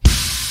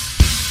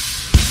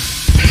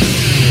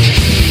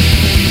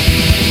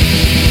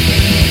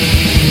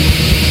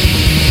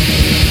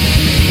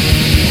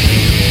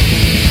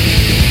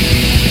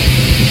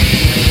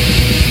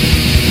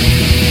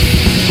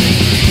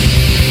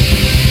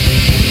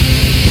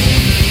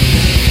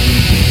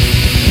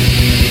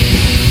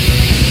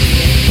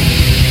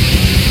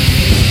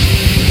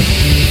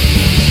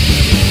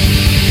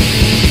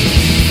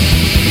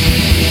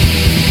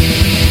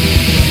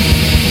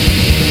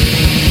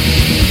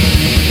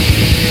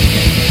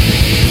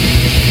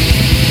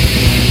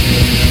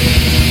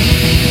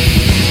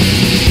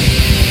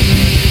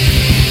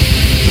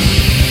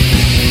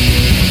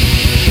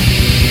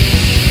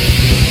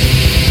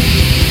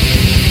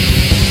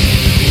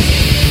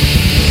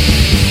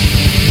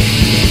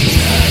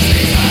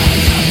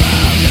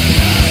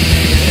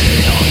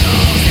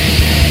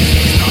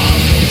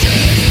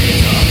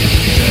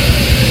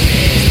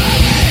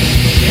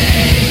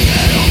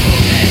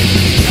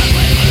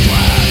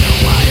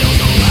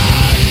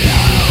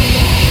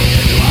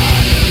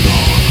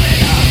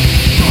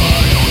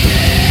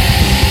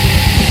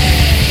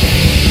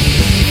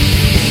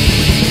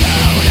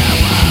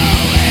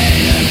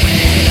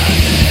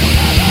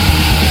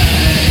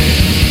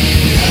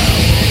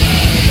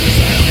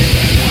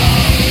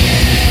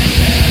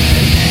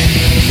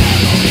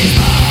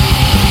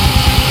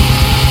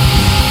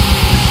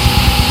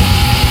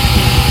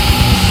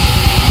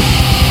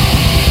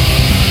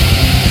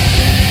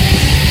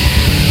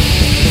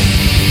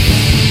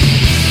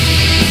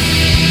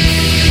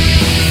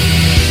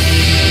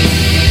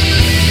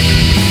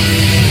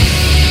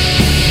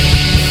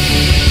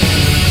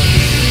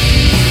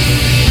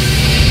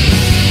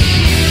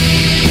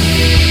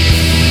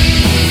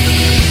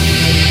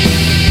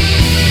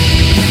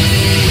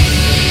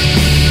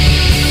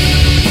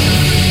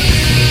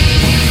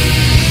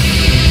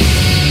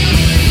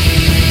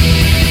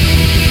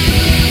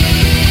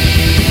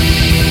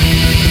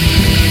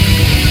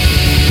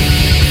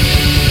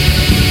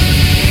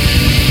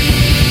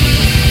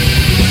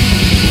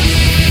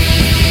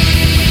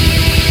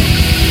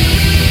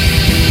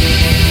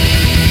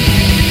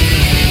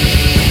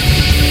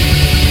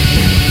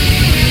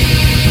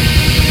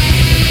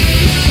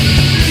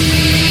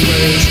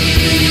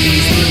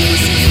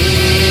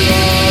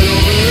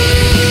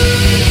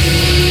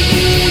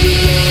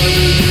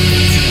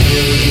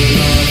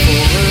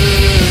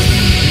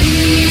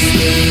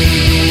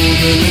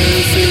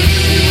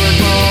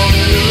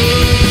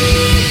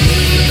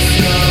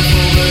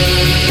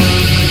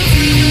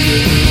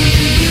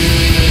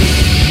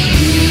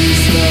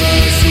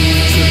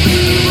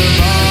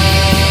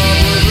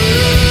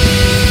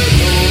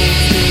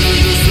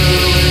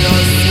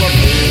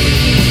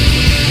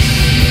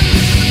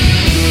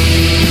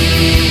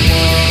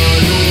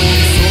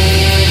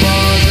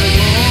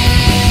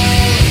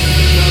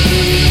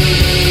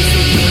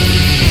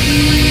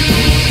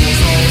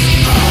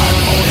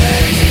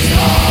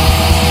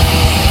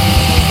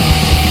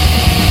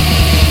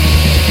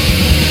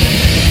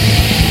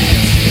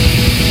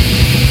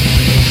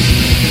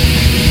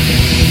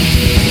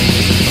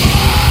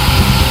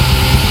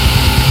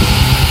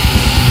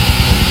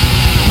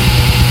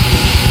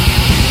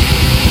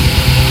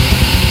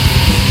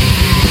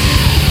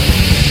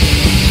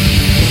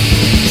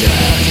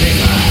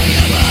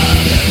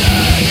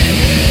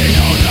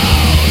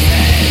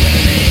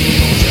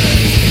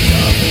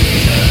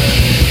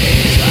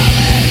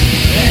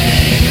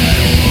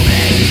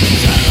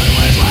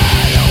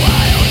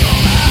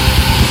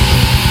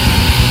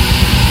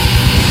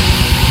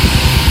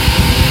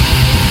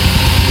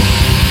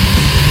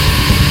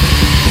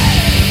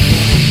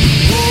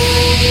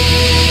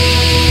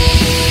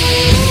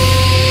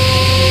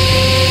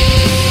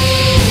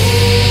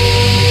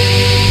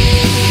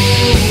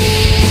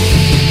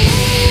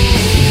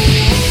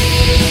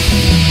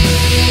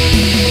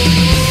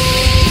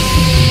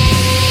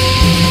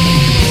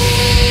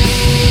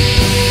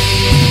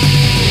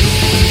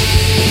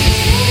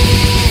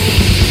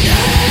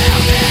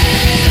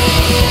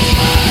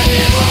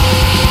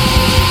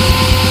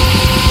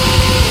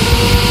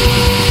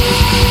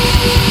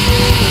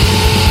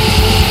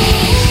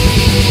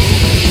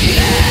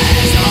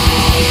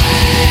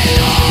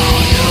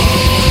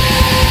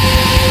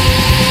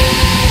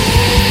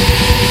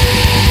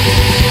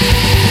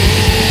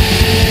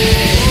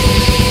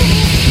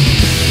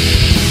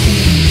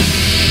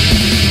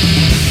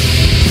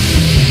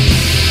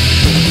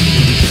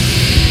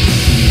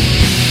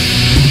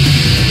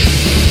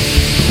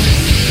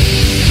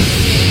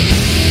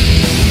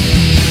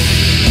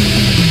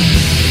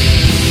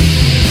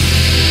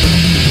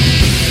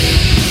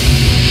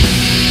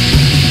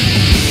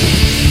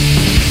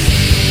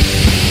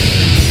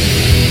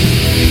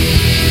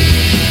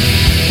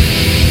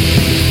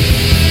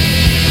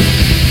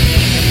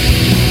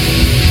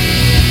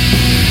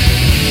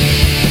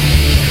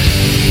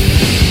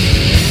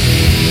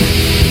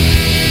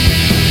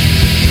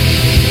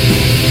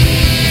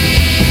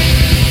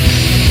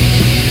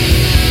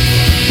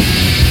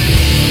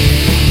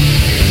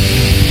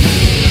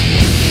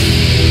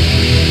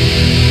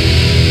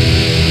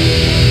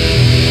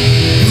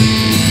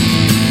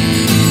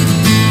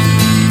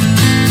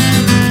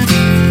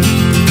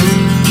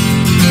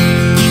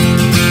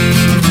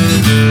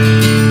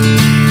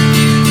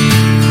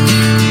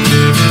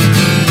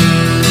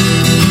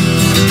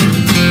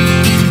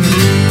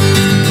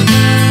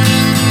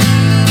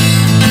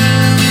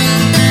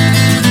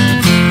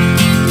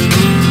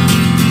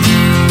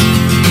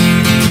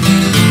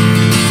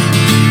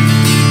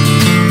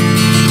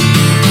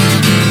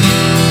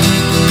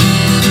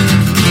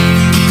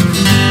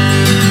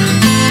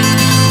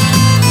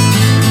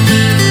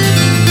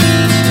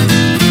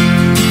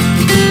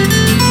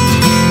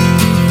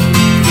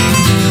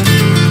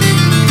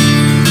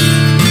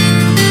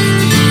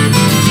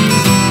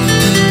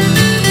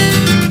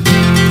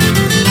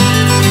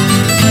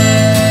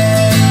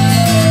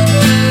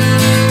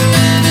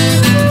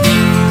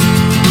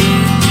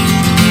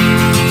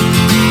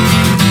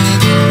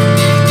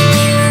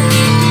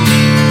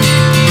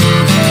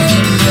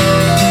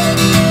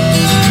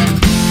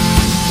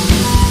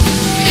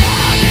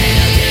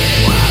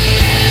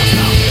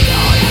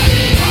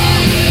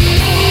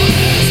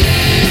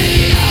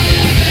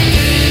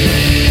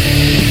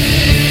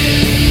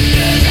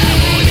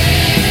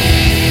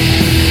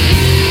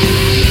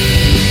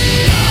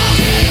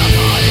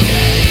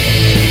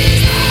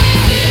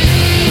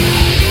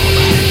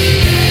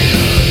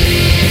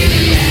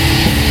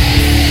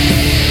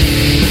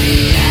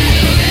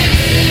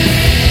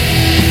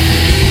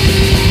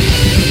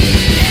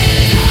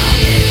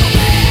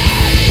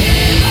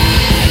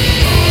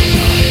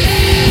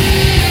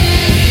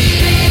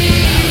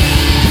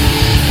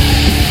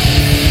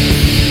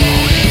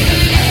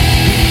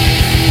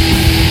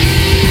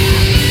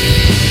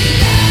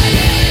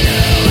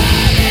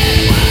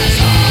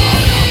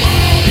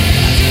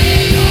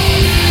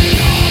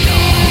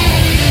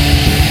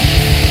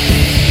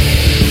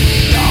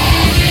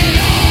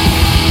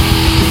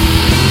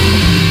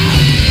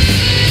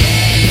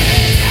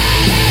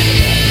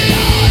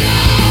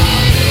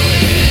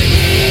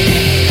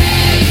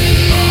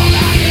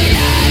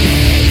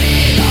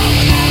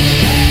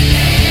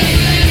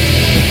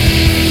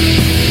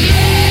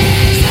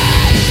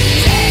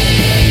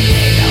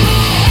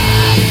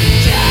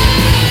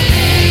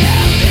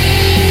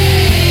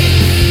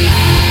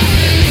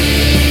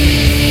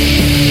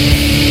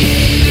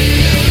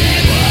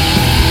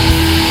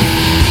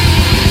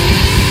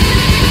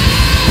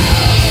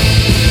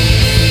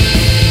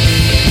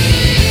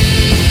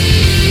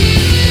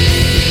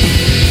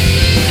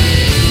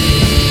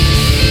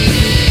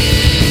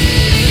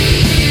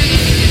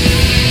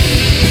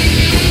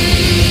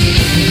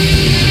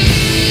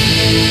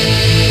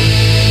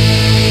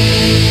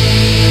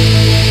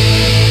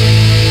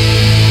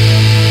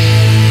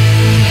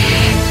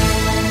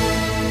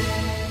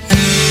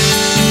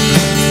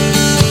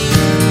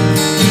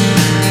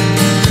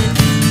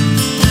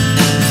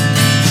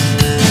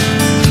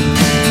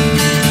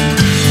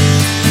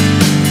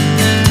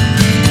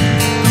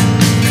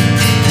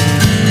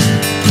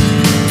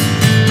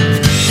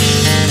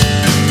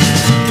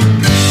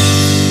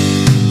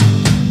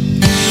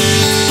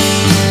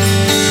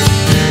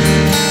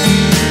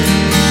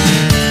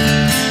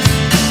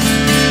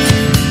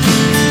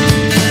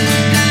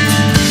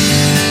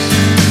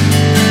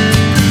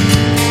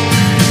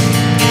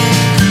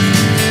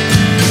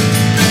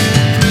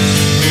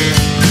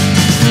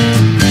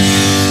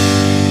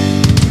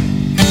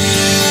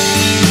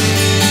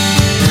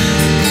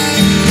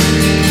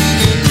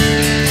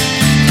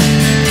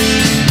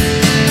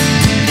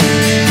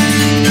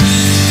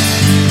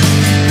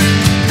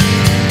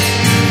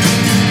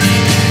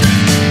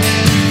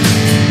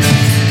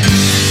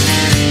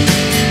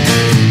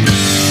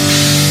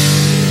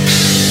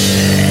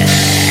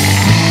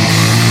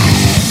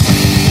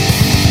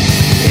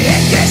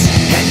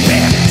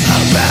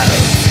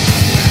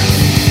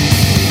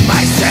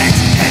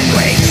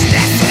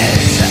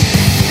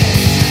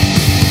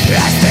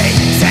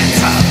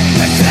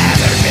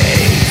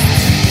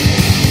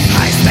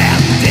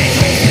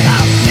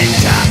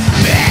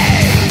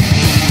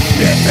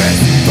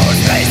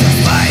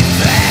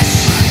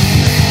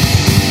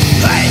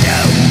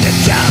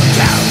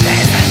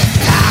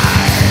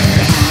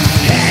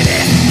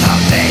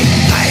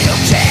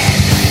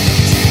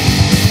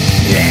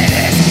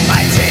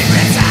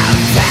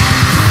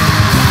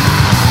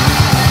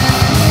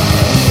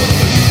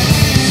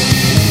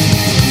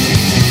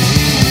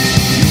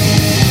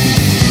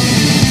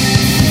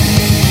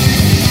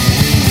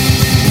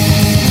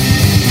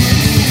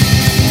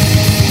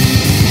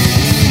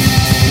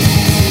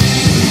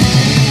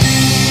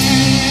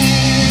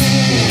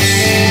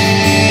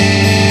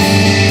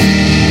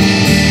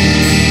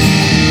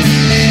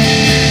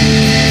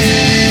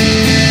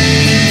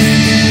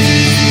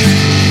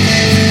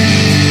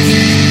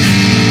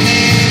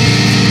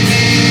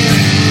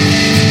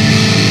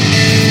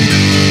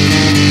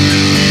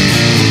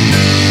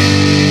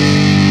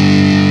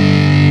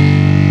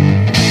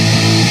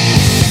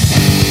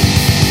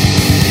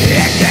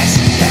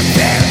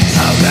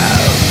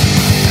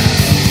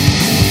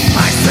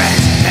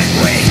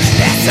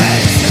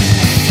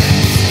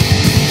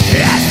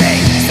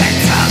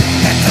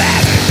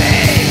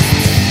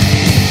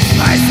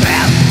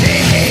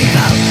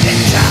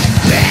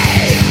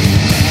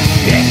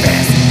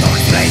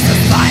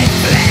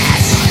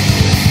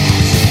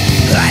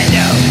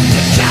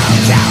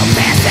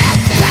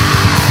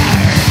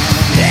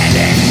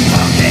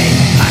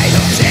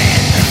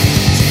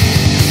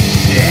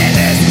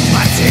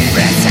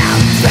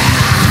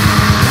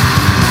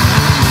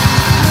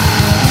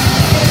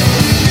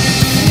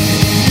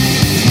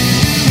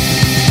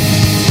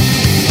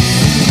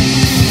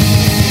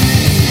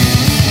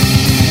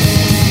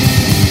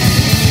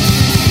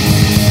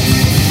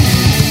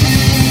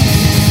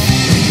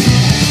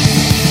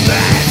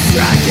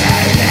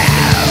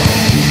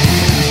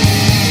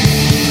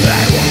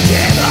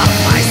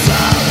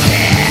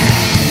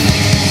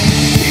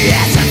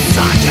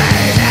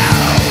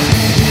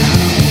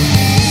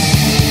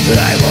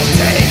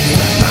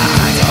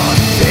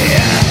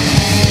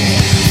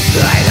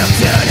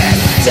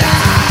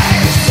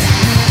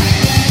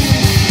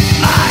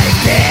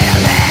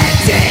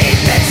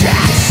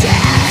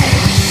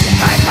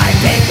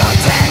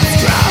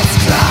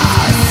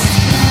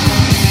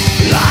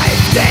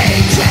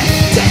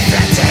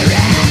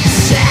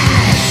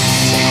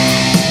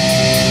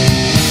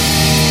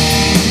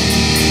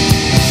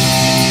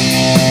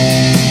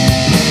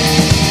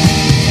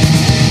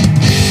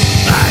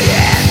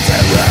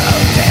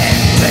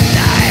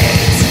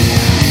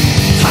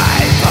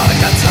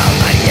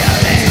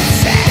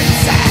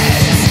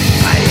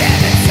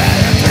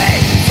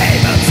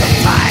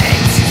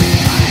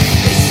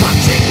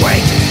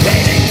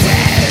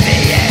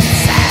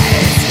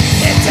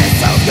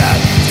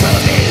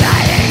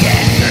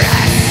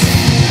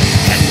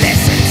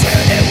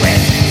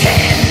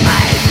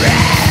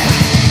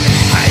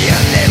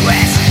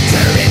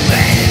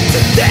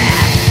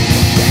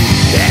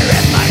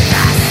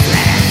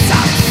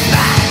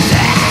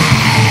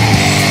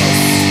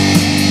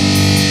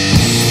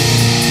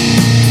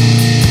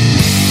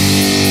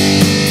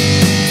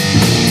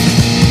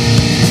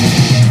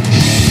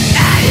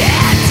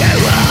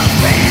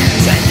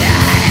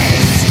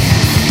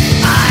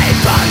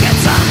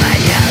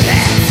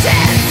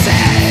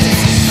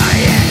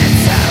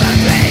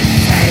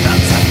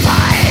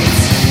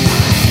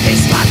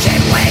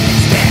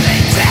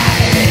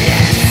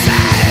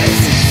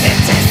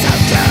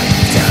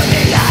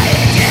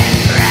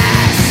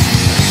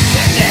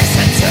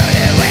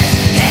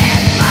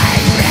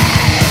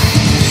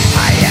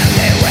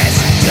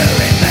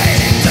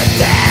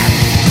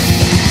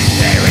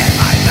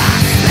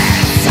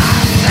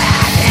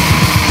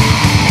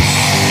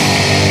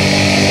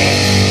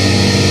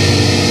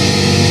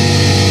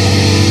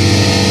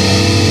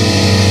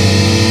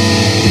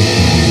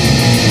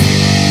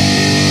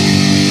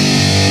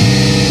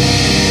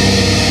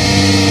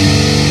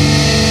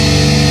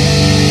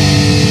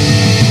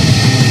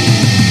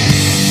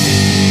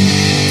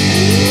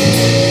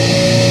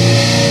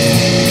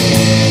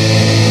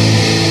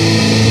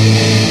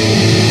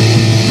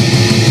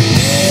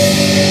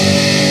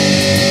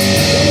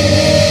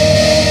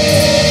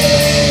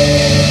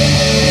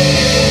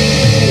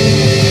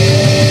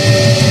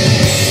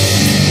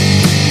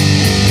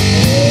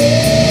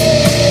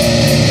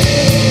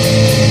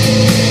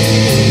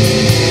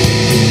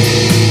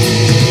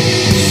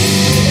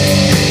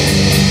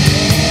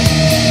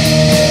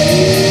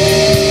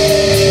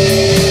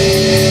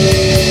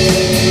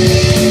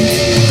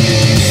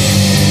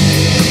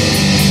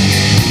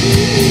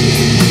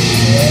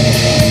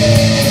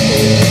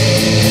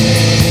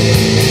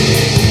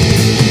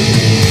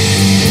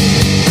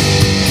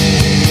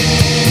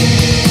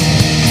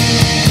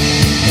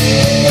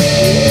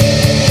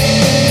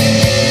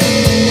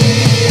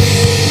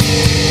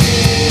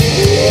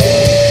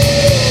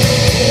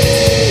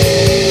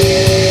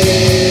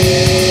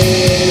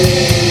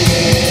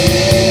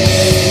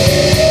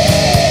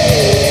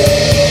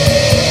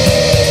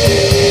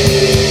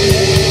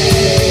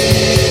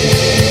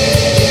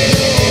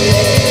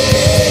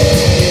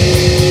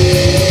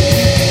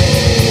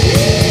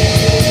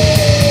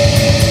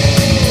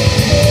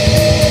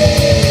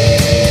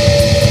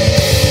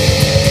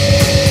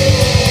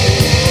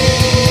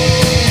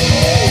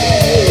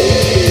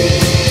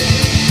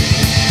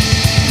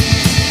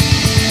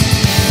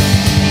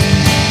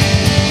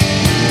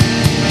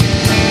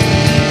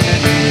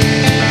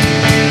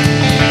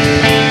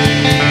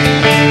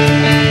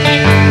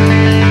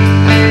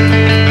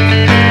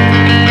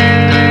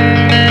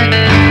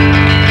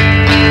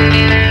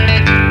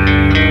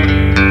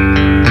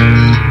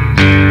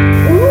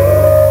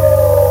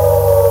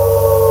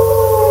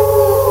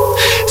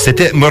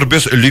 C'était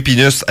Morbus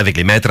Lupinus avec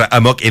les maîtres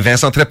Amok et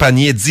Vincent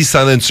Trépanier, dit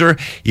Silencer.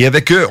 Et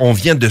avec eux, on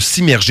vient de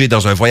s'immerger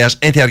dans un voyage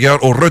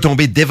intérieur aux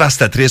retombées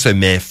dévastatrices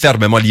mais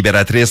fermement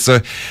libératrices.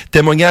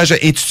 Témoignage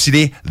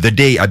intitulé The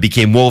Day I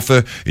Became Wolf,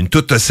 une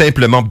toute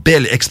simplement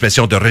belle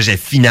expression de rejet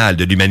final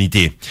de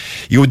l'humanité.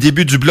 Et au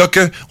début du bloc,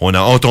 on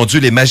a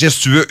entendu les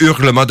majestueux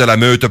hurlements de la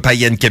meute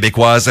païenne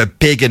québécoise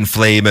Pagan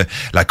Flame,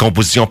 la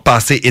composition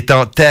passée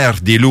étant Terre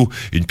des loups,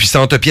 une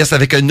puissante pièce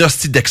avec un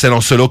hostie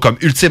d'excellent solo comme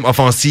ultime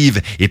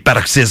offensive et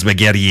paroxysme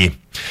guerrier.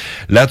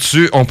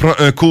 Là-dessus, on prend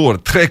un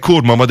très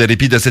court moment de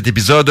répit de cet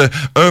épisode,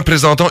 un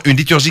présentant une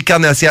liturgie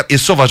carnassière et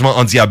sauvagement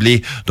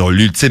endiablée, dont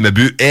l'ultime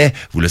but est,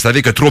 vous le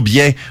savez que trop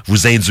bien,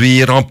 vous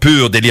induire en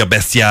pur délire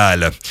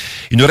bestial.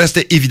 Il nous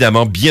reste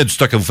évidemment bien du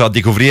stock à vous faire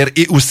découvrir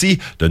et aussi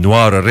de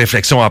noires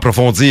réflexions à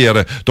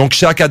approfondir. Donc,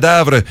 chers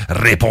cadavres,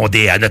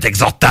 répondez à notre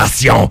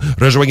exhortation.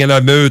 Rejoignez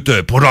la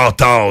meute pour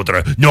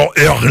entendre nos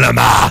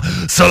hurlements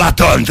sur la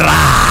toundra.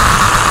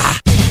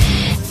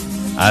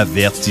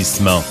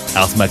 Avertissement.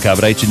 Ars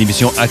Macabra est une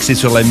émission axée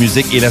sur la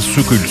musique et la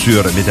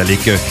sous-culture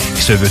métallique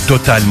qui se veut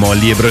totalement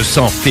libre,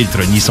 sans filtre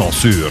ni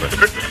censure.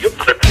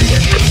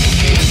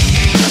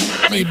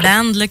 des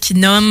bandes là, qui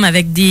nomment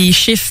avec des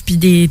chiffres puis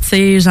des, tu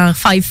sais, genre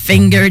Five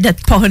Finger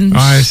Death Punch.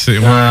 Ouais, c'est...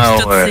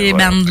 Toutes ces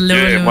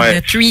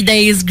bandes-là. 3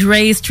 Days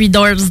Grace, 3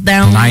 Doors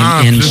Down. 9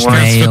 Inch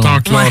Nails. Tu fais ton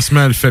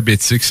classement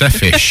alphabétique, ça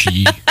fait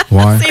chier.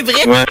 Ouais. C'est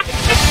vrai. Ouais.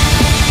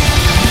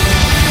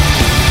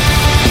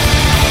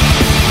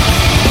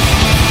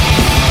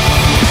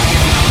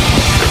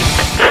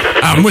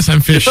 Ah, moi, ça me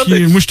fait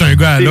chier. Moi, je suis un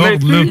gars à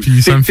l'ordre, là,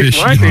 puis ça me fait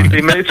chier.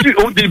 T'es mettu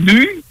au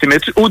début, tu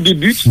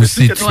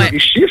sais que tu as des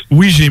chiffres.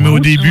 Oui, j'ai mis au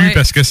début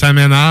parce que ça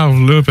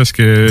m'énerve, là, parce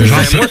que genre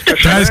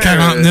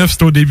 13,49,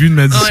 c'est au début de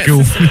ma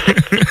disco.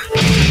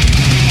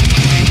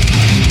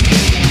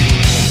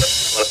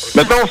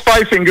 Mettons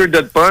Five Finger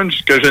Death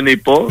Punch, que je n'ai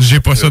pas. J'ai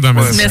pas ça dans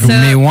ma disco.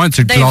 Mais ouais,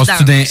 tu le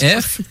classes-tu dans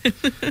F?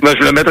 Ben,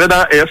 je le mettrais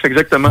dans F,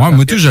 exactement. Ouais,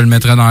 moi, je le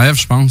mettrais dans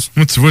F, je pense.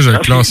 Moi, tu vois, je le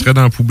classerais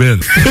dans la poubelle.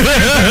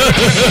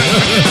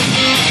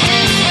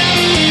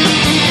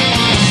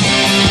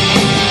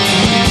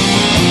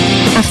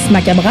 Ars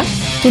Macabra,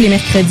 tous les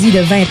mercredis de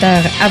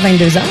 20h à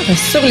 22h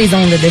sur les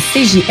ondes de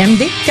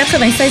CJMD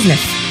 96.9.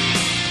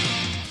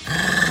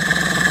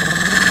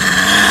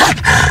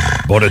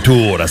 Bon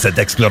retour à cette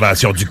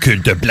exploration du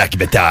culte black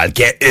metal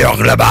qui est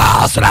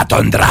Hurlement sur la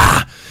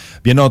toundra.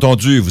 Bien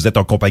entendu, vous êtes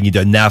en compagnie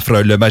de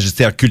Nafre, le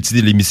magistère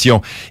cultivé de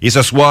l'émission. Et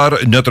ce soir,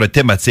 notre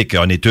thématique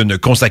en est une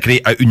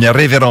consacrée à une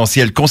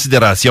révérentielle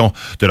considération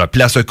de la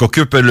place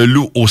qu'occupe le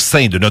loup au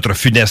sein de notre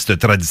funeste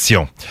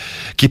tradition.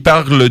 Qui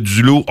parle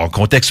du loup en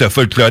contexte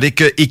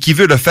folklorique et qui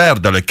veut le faire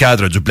dans le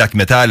cadre du black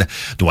metal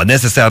doit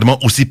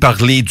nécessairement aussi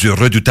parler du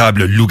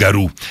redoutable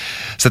loup-garou.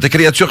 Cette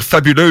créature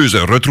fabuleuse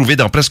retrouvée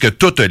dans presque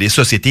toutes les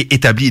sociétés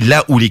établies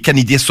là où les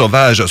canidés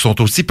sauvages sont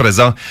aussi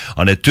présents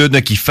en est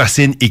une qui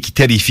fascine et qui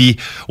terrifie,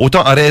 autant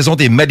en raison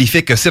des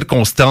maléfiques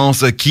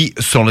circonstances qui,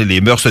 selon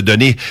les mœurs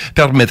données,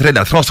 permettraient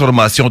la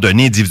transformation d'un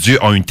individu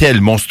en une telle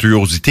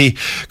monstruosité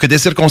que des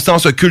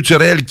circonstances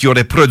culturelles qui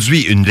auraient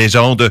produit une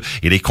légende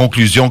et les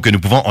conclusions que nous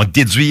pouvons en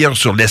déduire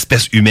sur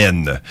l'espèce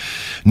humaine.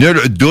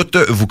 Nul doute,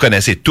 vous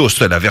connaissez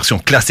tous la version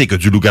classique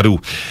du loup-garou.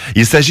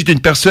 Il s'agit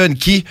d'une personne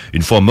qui,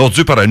 une fois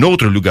mordue par un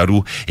autre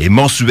loup-garou, est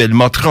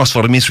mensuellement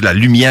transformée sous la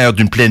lumière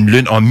d'une pleine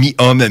lune en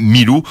mi-homme,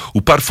 mi-loup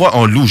ou parfois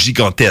en loup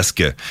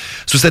gigantesque.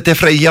 Sous cette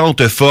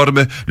effrayante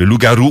forme, le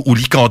loup-garou ou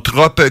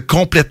lycanthrope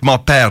complètement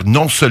perd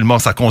non seulement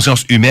sa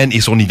conscience humaine et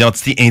son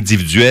identité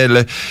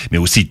individuelle, mais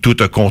aussi tout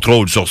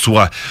contrôle sur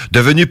soi,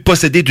 devenu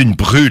possédé d'une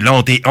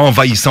brûlante et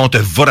envahissante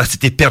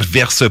voracité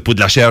perverse pour de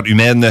la chair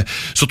humaine,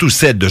 surtout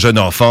celle de jeunes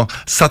enfants,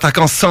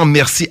 s'attaquant sans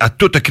merci à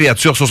toute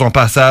créature sur son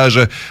passage,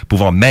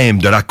 pouvant même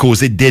de la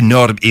causer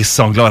d'énormes et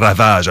sanglants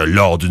ravages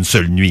lors d'une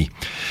seule nuit.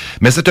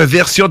 Mais cette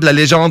version de la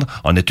légende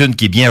en est une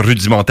qui est bien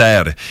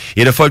rudimentaire,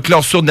 et le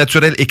folklore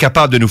surnaturel est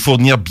capable de nous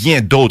fournir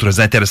bien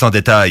d'autres intéressants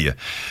détails,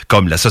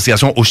 comme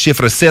l'association au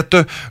chiffre 7,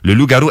 le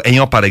loup-garou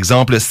ayant par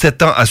exemple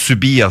 7 ans à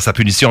subir sa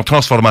punition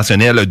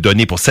transformationnelle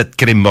donnée pour 7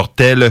 crimes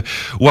mortels,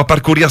 ou à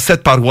parcourir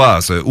 7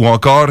 paroisses, ou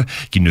encore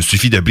qu'il ne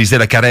suffit de briser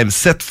le carême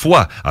 7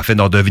 fois afin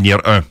d'en devenir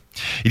un.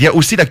 Il y a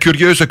aussi la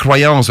curieuse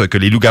croyance que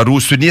les loups-garous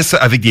s'unissent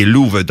avec des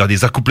louves dans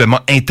des accouplements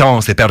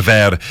intenses et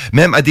pervers,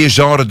 même à des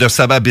genres de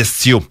sabbats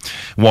bestiaux,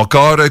 ou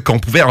encore qu'on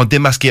pouvait en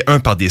démasquer un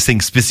par des signes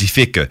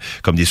spécifiques,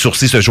 comme des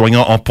sourcils se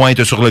joignant en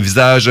pointe sur le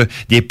visage,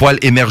 des poils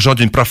émergeant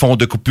d'une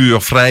profonde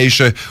coupure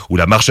fraîche, ou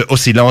la marche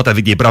oscillante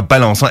avec des bras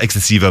balançant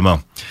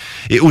excessivement.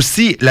 Et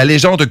aussi, la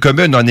légende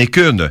commune n'en est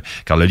qu'une,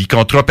 car le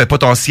lycanthrope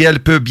potentiel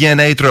peut bien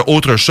être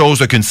autre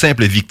chose qu'une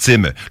simple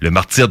victime, le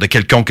martyr de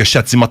quelconque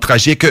châtiment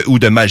tragique ou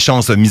de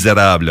malchance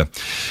misérable.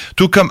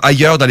 Tout comme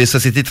ailleurs dans les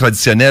sociétés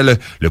traditionnelles,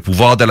 le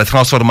pouvoir de la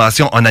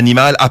transformation en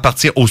animal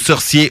appartient aux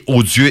sorciers,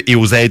 aux dieux et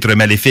aux êtres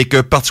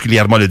maléfiques,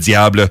 particulièrement le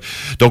diable.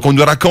 Donc on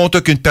nous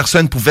raconte qu'une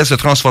personne pouvait se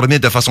transformer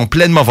de façon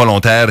pleinement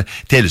volontaire,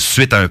 telle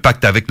suite à un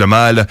pacte avec le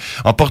mal,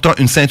 en portant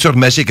une ceinture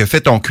magique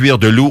faite en cuir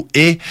de loup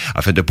et,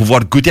 afin de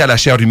pouvoir goûter à la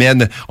chair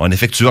humaine, en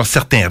effectuant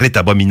certains rites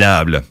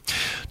abominables.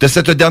 De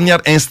cette dernière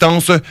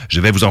instance,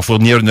 je vais vous en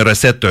fournir une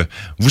recette,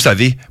 vous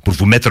savez, pour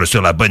vous mettre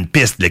sur la bonne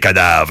piste, les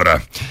cadavres.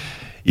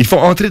 Il faut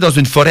entrer dans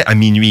une forêt à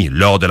minuit,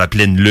 lors de la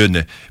pleine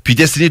lune, puis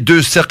dessiner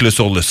 2 cercles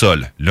sur le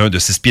sol, l'un de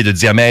 6 pieds de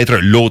diamètre,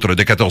 l'autre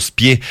de 14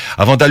 pieds,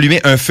 avant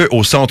d'allumer un feu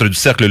au centre du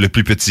cercle le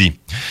plus petit.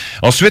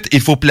 Ensuite, il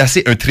faut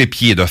placer un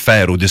trépied de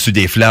fer au-dessus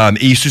des flammes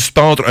et y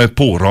suspendre un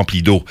pot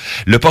rempli d'eau,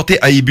 le porter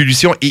à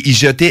ébullition et y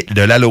jeter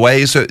de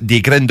l'aloès,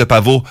 des graines de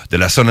pavot, de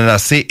la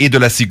solennacée et de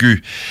la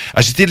ciguë.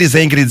 Agiter les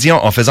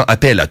ingrédients en faisant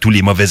appel à tous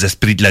les mauvais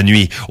esprits de la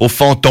nuit, aux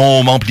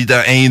fantômes emplis de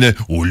haine,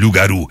 aux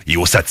loups-garous et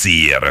aux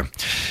satyres.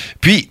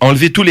 Puis,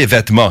 enlevez tous les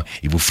vêtements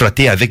et vous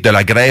frottez avec de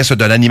la graisse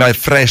d'un animal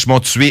fraîchement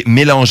tué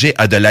mélangée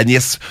à de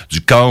l'anis,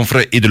 du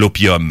camphre et de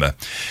l'opium.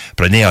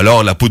 Prenez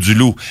alors la peau du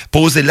loup,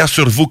 posez-la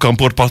sur vous comme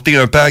pour porter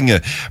un pagne.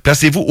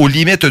 Placez-vous aux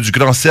limites du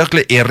grand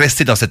cercle et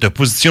restez dans cette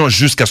position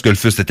jusqu'à ce que le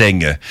feu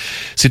s'éteigne.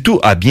 Si tout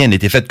a bien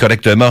été fait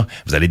correctement,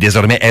 vous allez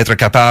désormais être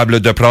capable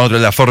de prendre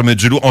la forme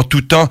du loup en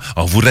tout temps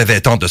en vous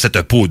revêtant de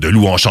cette peau de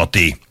loup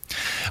enchanté.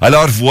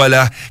 Alors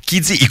voilà,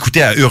 qui dit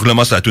écouter à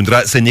Hurlement sur la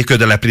toundra, ce n'est que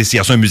de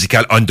l'appréciation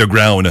musicale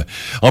underground.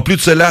 En plus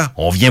de cela,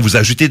 on vient vous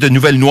ajouter de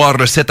nouvelles noires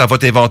recettes à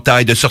votre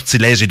éventail de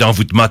sortilèges et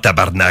d'envoûtements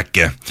tabarnak.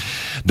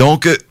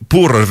 Donc,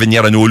 pour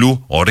revenir à nos loups,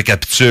 on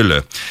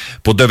récapitule.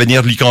 Pour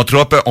devenir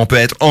lycanthrope, on peut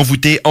être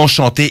envoûté,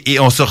 enchanté et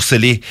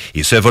ensorcelé,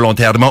 et ce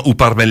volontairement ou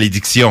par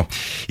malédiction.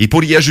 Et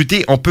pour y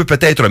ajouter, on peut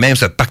peut-être même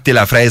se pacter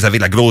la fraise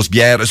avec la grosse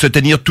bière, se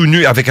tenir tout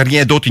nu avec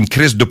rien d'autre qu'une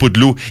crise de peau de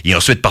loup, et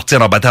ensuite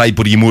partir en bataille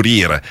pour y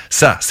mourir.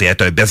 Ça, c'est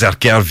être un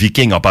berserker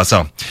viking en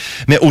passant.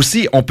 Mais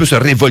aussi, on peut se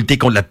révolter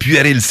contre la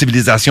puérile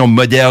civilisation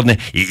moderne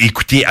et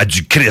écouter à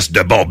du Christ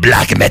de bon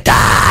black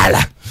metal.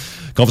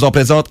 Qu'on vous en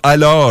présente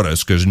alors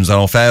ce que nous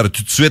allons faire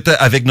tout de suite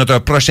avec notre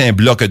prochain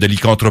bloc de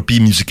lycanthropie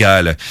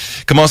musicale.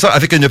 Commençons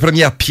avec une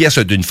première pièce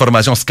d'une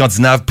formation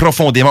scandinave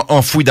profondément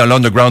enfouie dans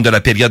l'underground de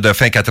la période de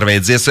fin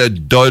 90,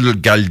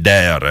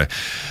 Dolgalder.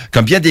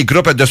 Comme bien des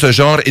groupes de ce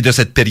genre et de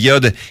cette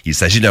période, il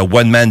s'agit d'un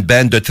one-man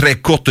band de très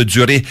courte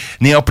durée,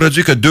 n'ayant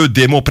produit que 2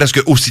 démos presque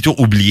aussitôt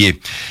oubliées.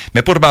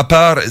 Mais pour ma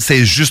part,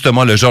 c'est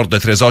justement le genre de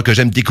trésor que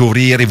j'aime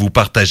découvrir et vous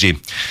partager.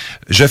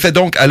 Je fais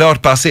donc alors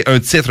passer un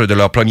titre de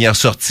leur première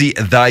sortie,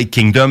 Thy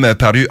Kingdom,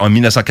 paru en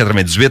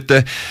 1998,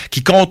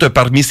 qui compte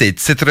parmi ses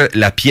titres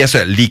la pièce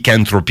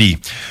Lycanthropy,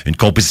 une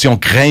composition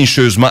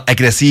grincheusement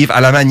agressive à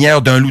la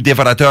manière d'un loup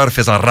dévorateur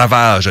faisant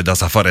ravage dans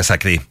sa forêt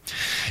sacrée.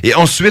 Et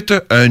ensuite,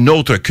 un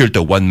autre culte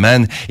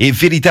one-man et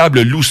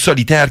véritable loup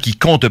solitaire qui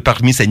compte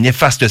parmi ses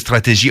néfastes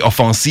stratégies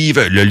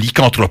offensives le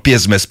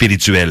lycanthropisme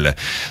spirituel,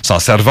 s'en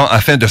servant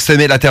afin de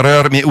semer la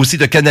terreur, mais aussi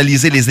de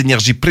canaliser les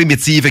énergies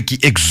primitives qui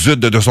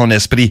exudent de son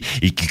esprit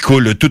et qui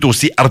coulent tout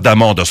aussi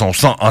ardemment de son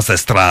sang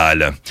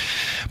ancestral.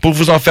 Pour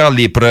vous en faire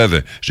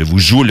l'épreuve, je vous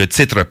joue le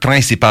titre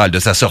principal de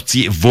sa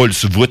sortie,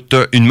 Volsvoot,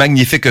 une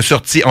magnifique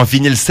sortie en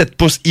vinyle 7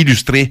 pouces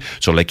illustré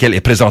sur lequel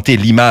est présentée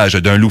l'image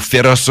d'un loup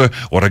féroce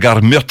au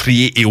regard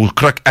meurtrier et au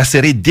croc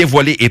acéré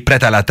dévoilé et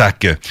prêt à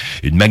l'attaque.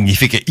 Une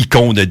magnifique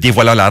icône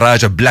dévoilant la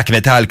rage black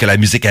metal que la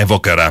musique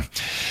invoquera.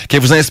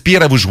 Qu'elle vous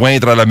inspire à vous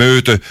joindre à la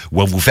meute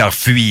ou à vous faire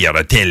fuir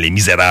tels les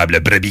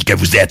misérables brebis que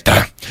vous êtes.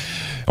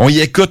 On y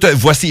écoute,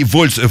 voici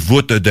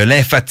Volsvoot de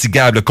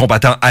l'infatigable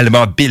combattant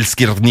allemand Bill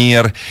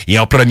Skirnir et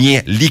en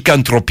premier,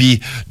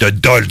 Lycanthropy de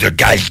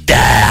Dolgalder.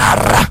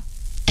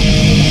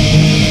 Yeah.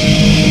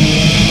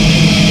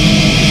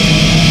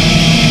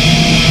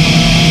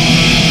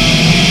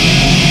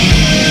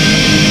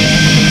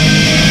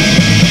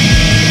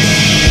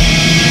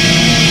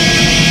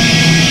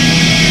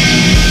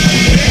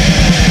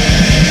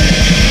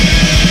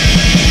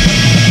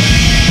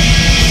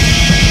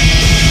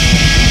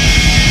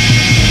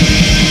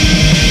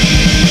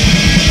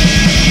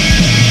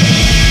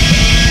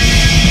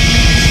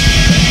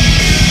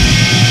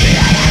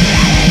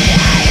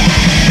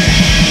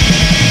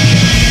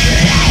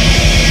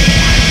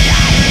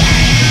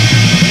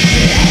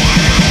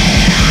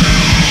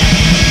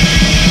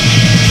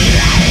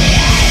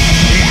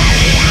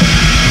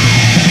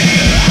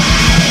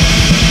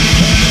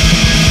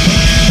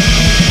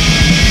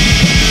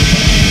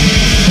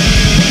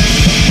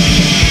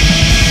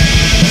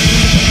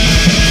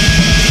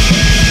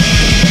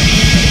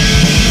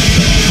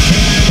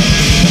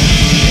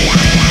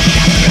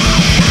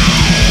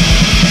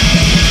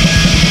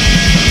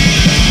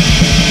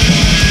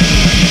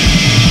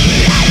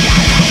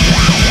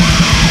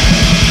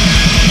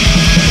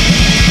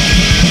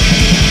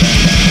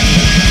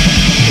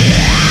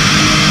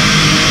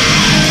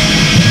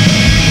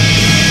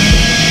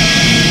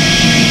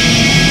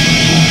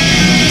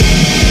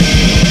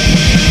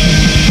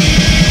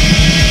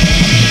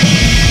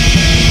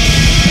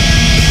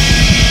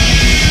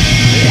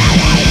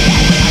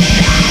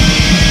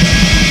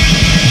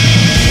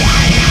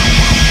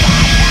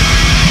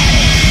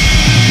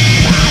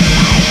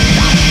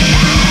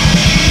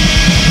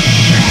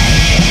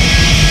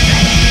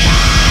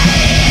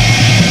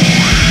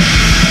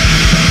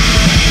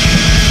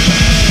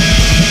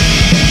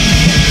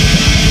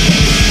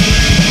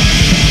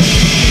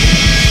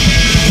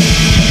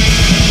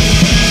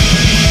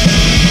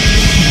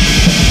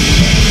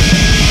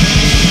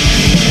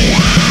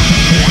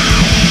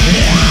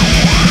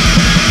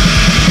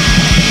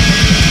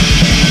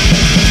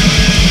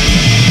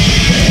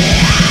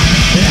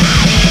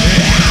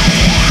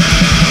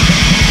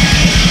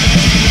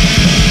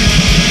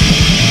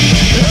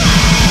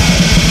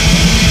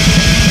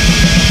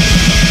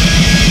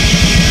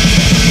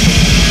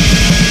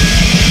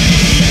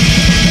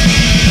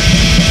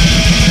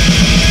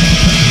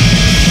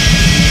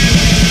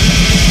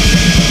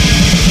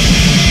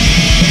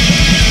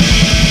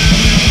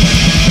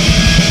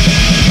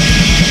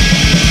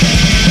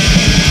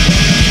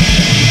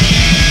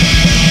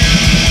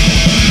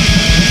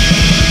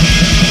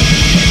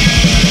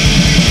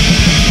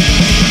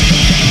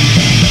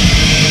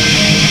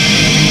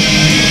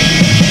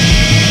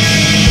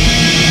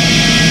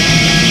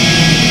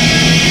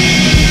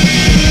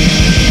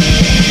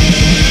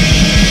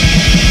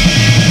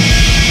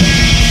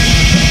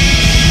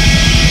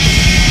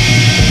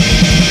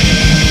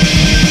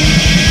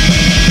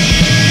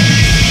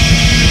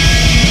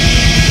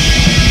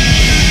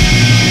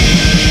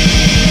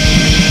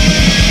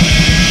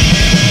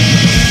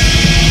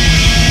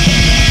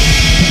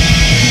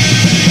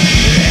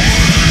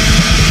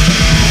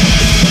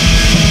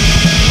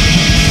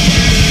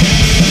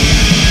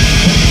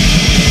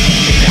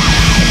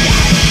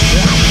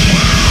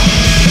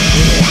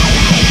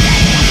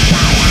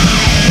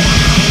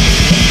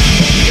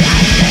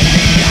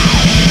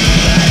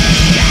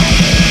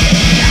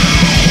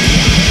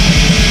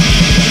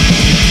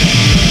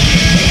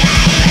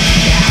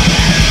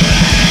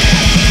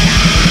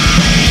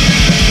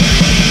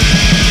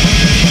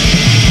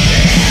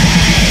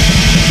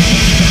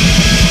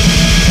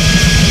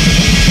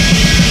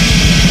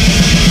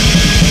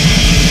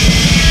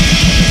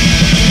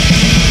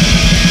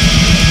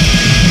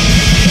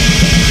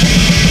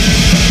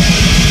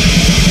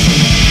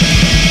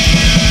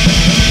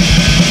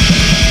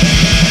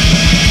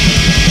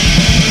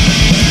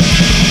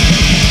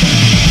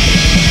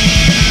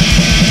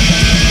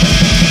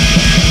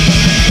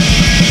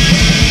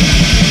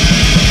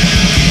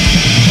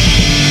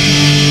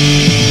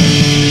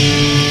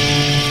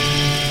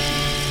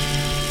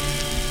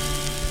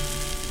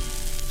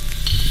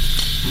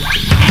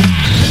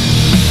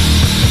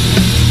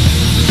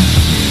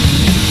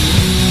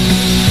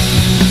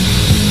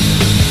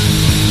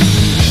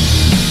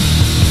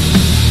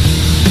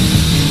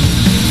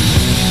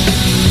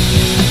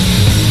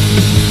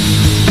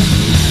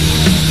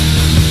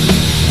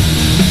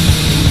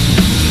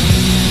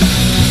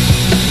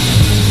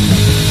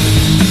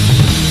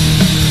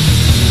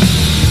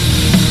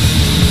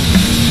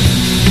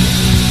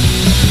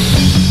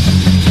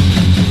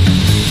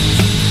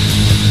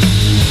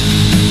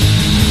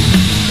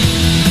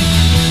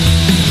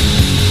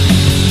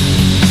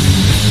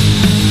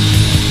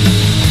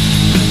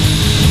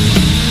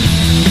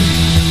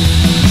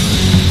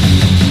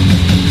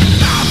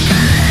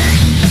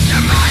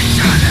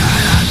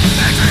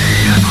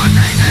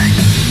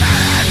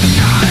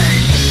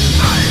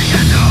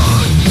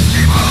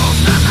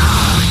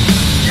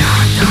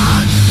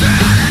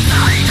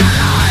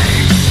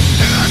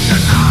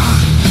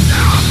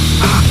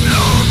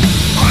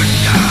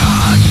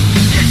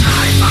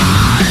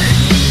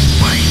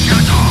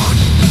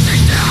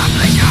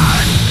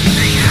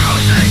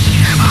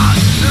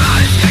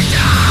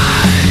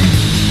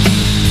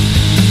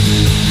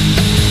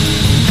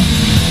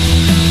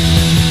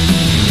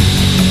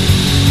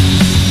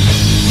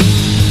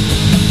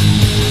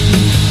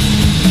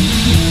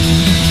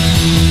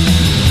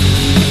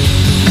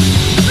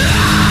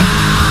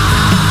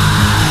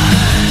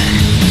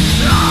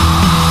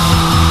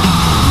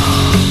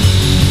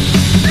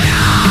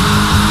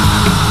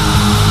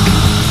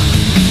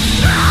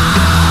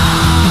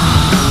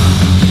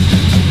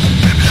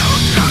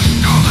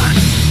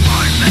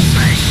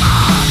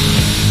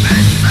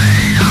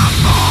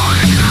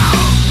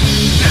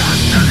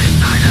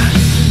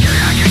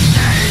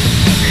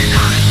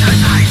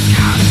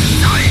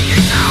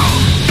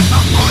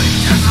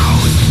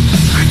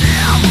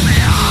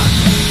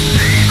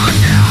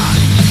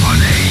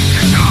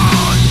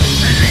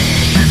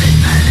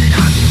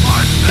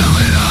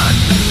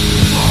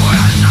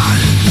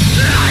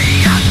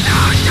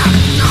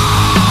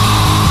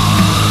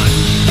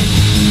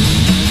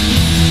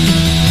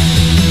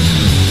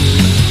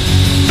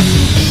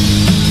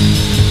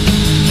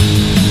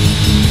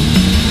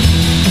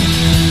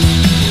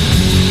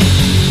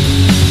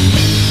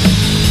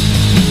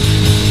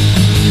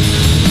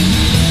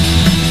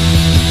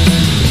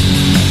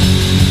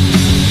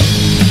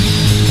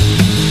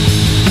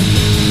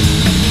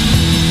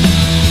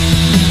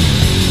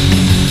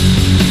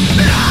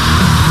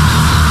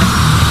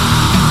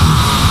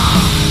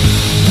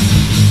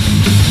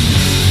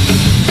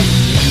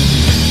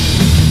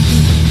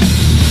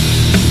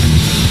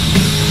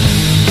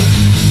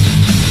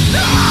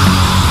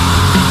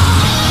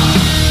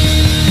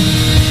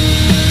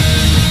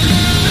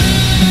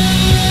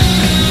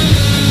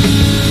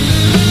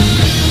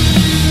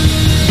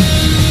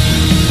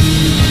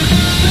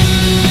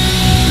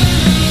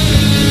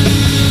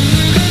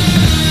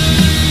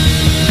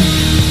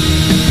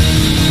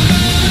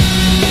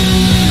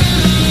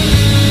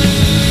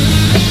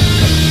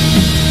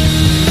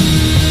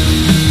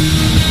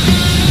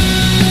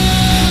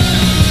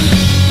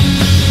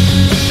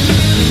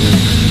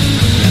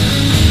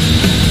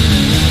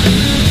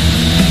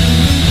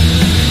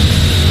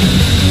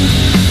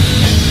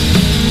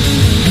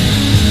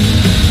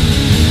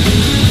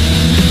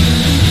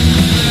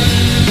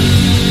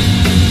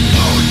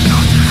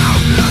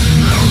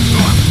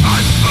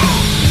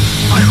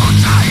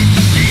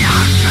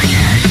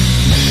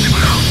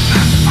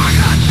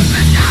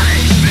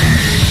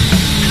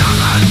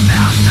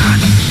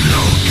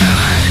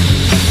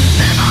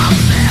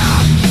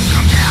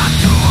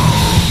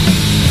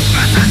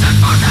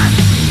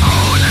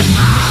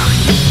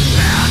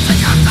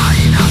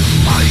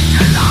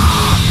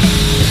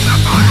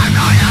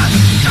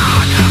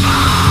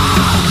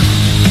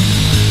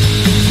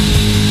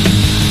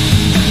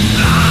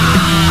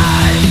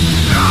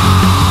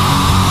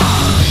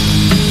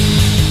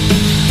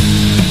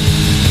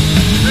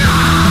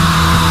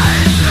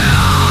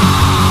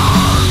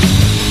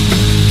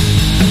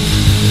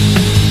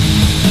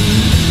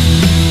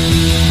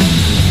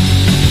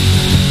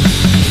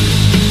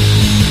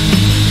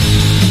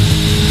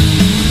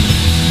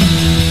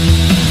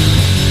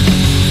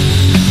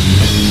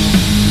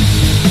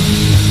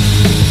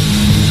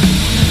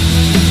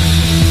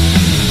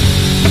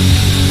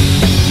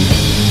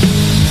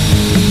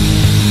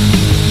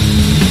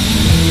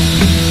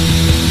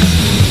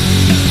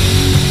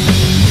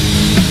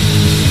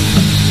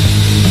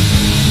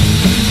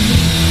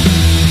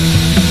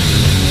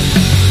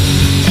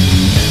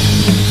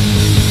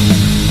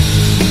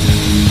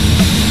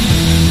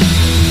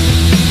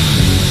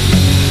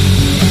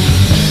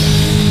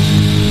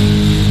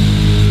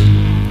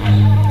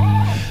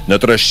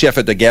 Notre chef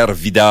de guerre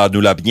Vidar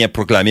nous l'a bien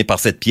proclamé par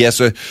cette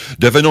pièce.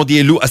 Devenons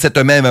des loups à cette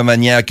même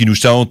manière qui nous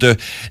chante.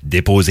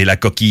 Déposez la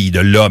coquille de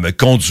l'homme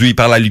conduit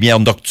par la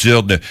lumière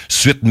nocturne.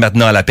 Suite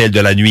maintenant à l'appel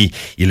de la nuit.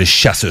 Il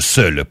chasse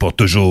seul pour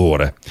toujours.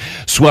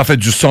 Soif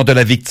du sang de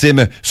la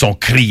victime, son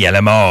cri à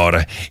la mort.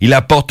 Il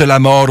apporte la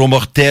mort aux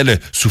mortels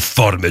sous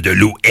forme de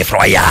loup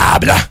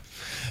effroyable.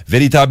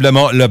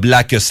 Véritablement, le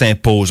Black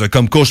s'impose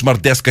comme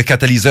cauchemardesque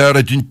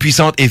catalyseur d'une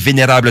puissante et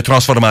vénérable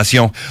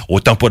transformation,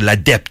 autant pour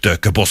l'adepte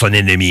que pour son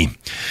ennemi.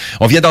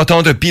 On vient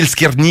d'entendre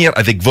Pilskirnir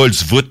avec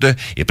Volsvoot,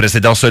 et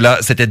précédant cela,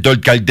 c'était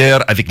Dolkalder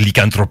avec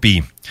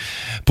Lycanthropie.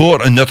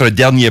 Pour notre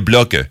dernier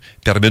bloc,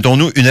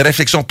 permettons-nous une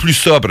réflexion plus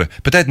sobre,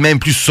 peut-être même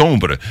plus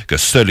sombre, que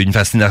seule une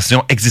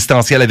fascination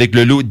existentielle avec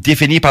le loup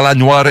définie par la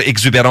noire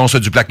exubérance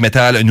du black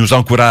metal nous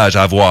encourage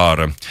à avoir.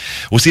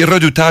 Aussi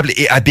redoutable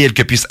et habile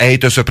que puisse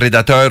être ce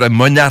prédateur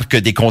monarque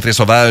des contrées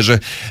sauvages,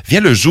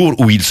 vient le jour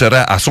où il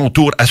sera à son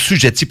tour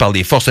assujetti par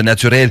les forces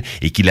naturelles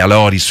et qu'il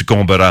alors y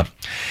succombera.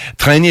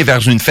 Traîné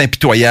vers une fin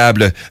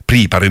pitoyable,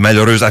 pris par une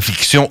malheureuse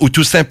affliction ou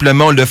tout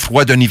simplement le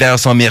froid d'un hiver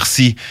sans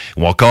merci,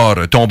 ou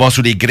encore tombant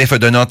sous les griffes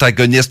d'un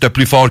antagoniste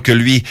plus fort que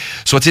lui,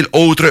 soit-il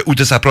autre ou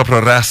de sa propre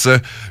race,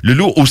 le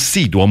loup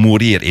aussi doit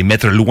mourir et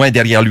mettre loin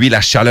derrière lui la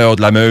chaleur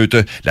de la meute,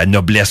 la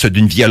noblesse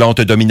d'une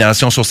violente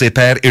domination sur ses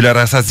pairs et le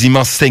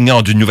rassasiement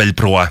saignant d'une nouvelle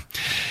proie.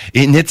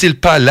 Et n'est-il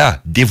pas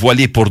là,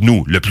 dévoilé pour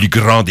nous, le plus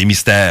grand des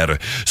mystères,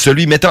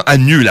 celui mettant à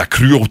nu la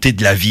cruauté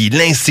de la vie,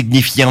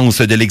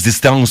 l'insignifiance de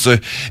l'existence,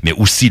 mais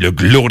aussi le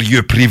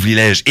glorieux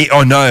privilège et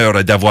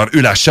honneur d'avoir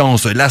eu la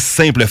chance, la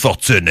simple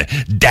fortune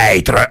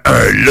d'être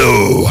un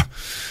loup.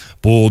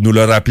 Pour nous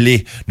le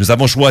rappeler, nous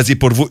avons choisi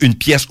pour vous une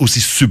pièce aussi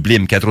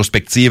sublime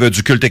qu'introspective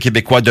du culte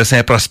québécois de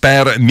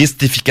Saint-Prosper,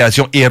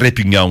 mystification et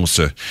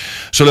répugnance.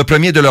 Sur le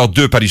premier de leurs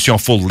 2 parutions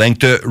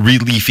full-length,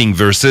 Reliefing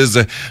Verses,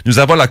 nous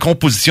avons la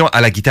composition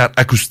à la guitare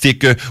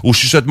acoustique, au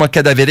chuchotement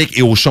cadavérique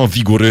et au chant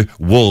vigoureux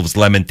Wolves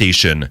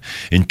Lamentation.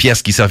 Une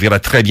pièce qui servira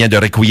très bien de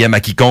requiem à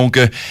quiconque,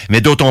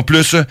 mais d'autant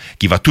plus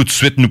qui va tout de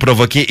suite nous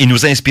provoquer et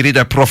nous inspirer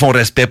d'un profond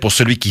respect pour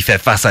celui qui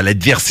fait face à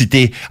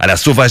l'adversité, à la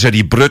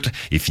sauvagerie brute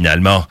et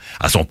finalement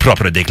à son propre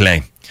déclin.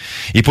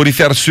 Et pour y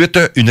faire suite,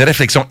 une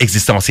réflexion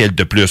existentielle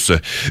de plus,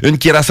 une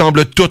qui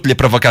rassemble toutes les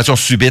provocations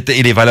subites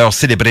et les valeurs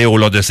célébrées au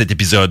long de cet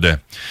épisode.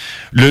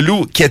 Le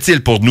loup,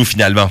 qu'est-il pour nous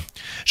finalement?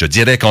 Je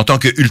dirais qu'en tant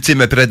que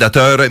ultime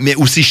prédateur, mais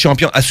aussi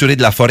champion assuré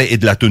de la forêt et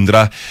de la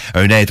toundra,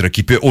 un être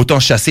qui peut autant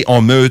chasser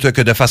en meute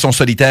que de façon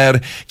solitaire,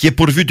 qui est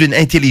pourvu d'une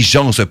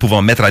intelligence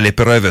pouvant mettre à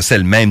l'épreuve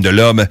celle même de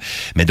l'homme,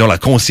 mais dont la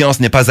conscience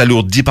n'est pas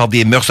alourdie par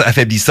des mœurs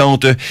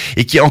affaiblissantes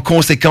et qui en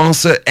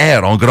conséquence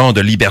erre en grande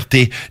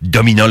liberté,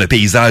 dominant le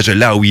paysage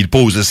là où il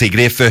pose ses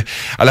griffes,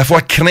 à la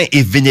fois craint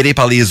et vénéré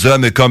par les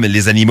hommes comme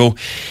les animaux.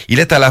 Il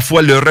est à la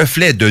fois le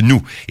reflet de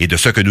nous et de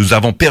ce que nous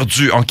avons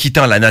perdu en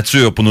quittant la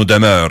nature pour nos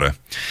demeures.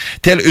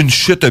 Telle une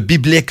chute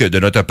biblique de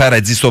notre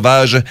paradis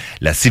sauvage,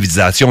 la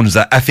civilisation nous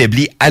a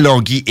affaiblis,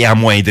 alanguis et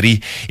amoindris,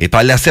 et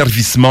par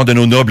l'asservissement de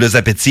nos nobles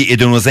appétits et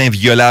de nos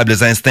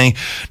inviolables instincts,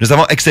 nous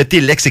avons accepté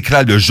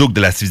l'exécrable joug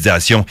de la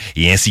civilisation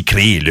et ainsi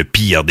créé le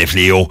pire des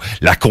fléaux,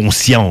 la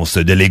conscience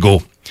de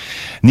l'ego.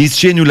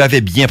 Nietzsche nous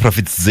l'avait bien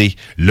prophétisé,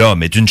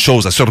 l'homme est une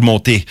chose à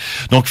surmonter.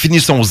 Donc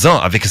finissons-en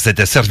avec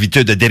cette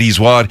servitude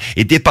dérisoire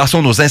et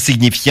dépassons nos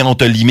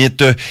insignifiantes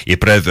limites,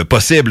 épreuve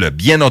possible,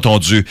 bien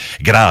entendu,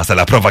 grâce à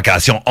la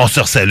provocation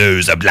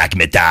ensorceleuse black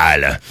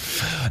metal.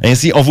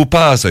 Ainsi, on vous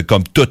passe,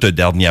 comme toute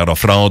dernière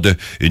offrande,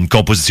 une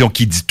composition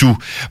qui dit tout,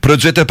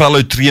 produite par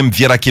le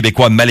triumvirat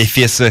québécois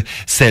Maléfice,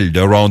 celle de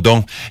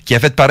Rondon, qui a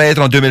fait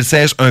paraître en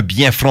 2016 un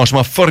bien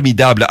franchement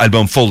formidable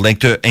album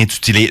full-length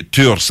intitulé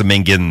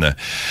Tursmengen.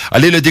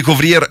 Allez le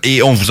découvrir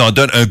et on vous en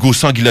donne un goût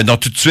sanguinolent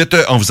tout de suite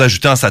en vous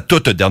ajoutant sa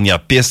toute dernière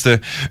piste,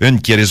 une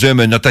qui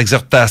résume notre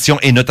exhortation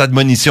et notre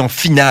admonition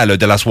finale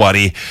de la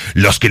soirée,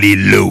 lorsque les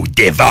loups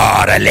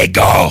dévorent les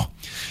gars.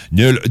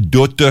 Nul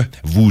doute,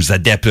 vous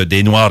adeptes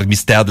des noirs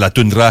mystères de la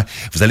toundra,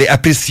 vous allez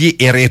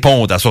apprécier et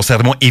répondre à son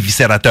sermon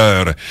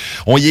éviscérateur.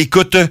 On y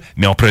écoute,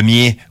 mais en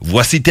premier,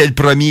 voici tel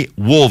premier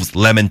Wolves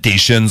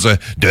Lamentations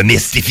de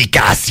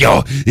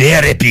mystification et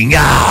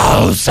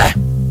répugnance.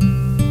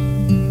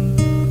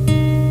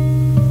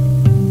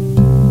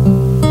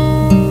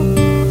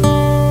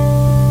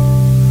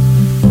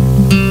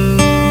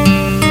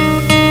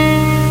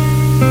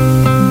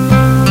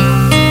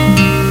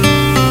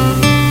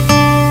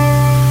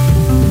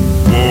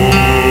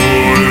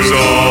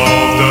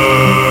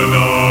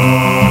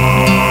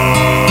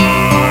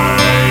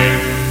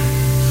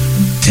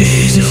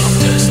 Days of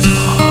the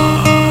storm.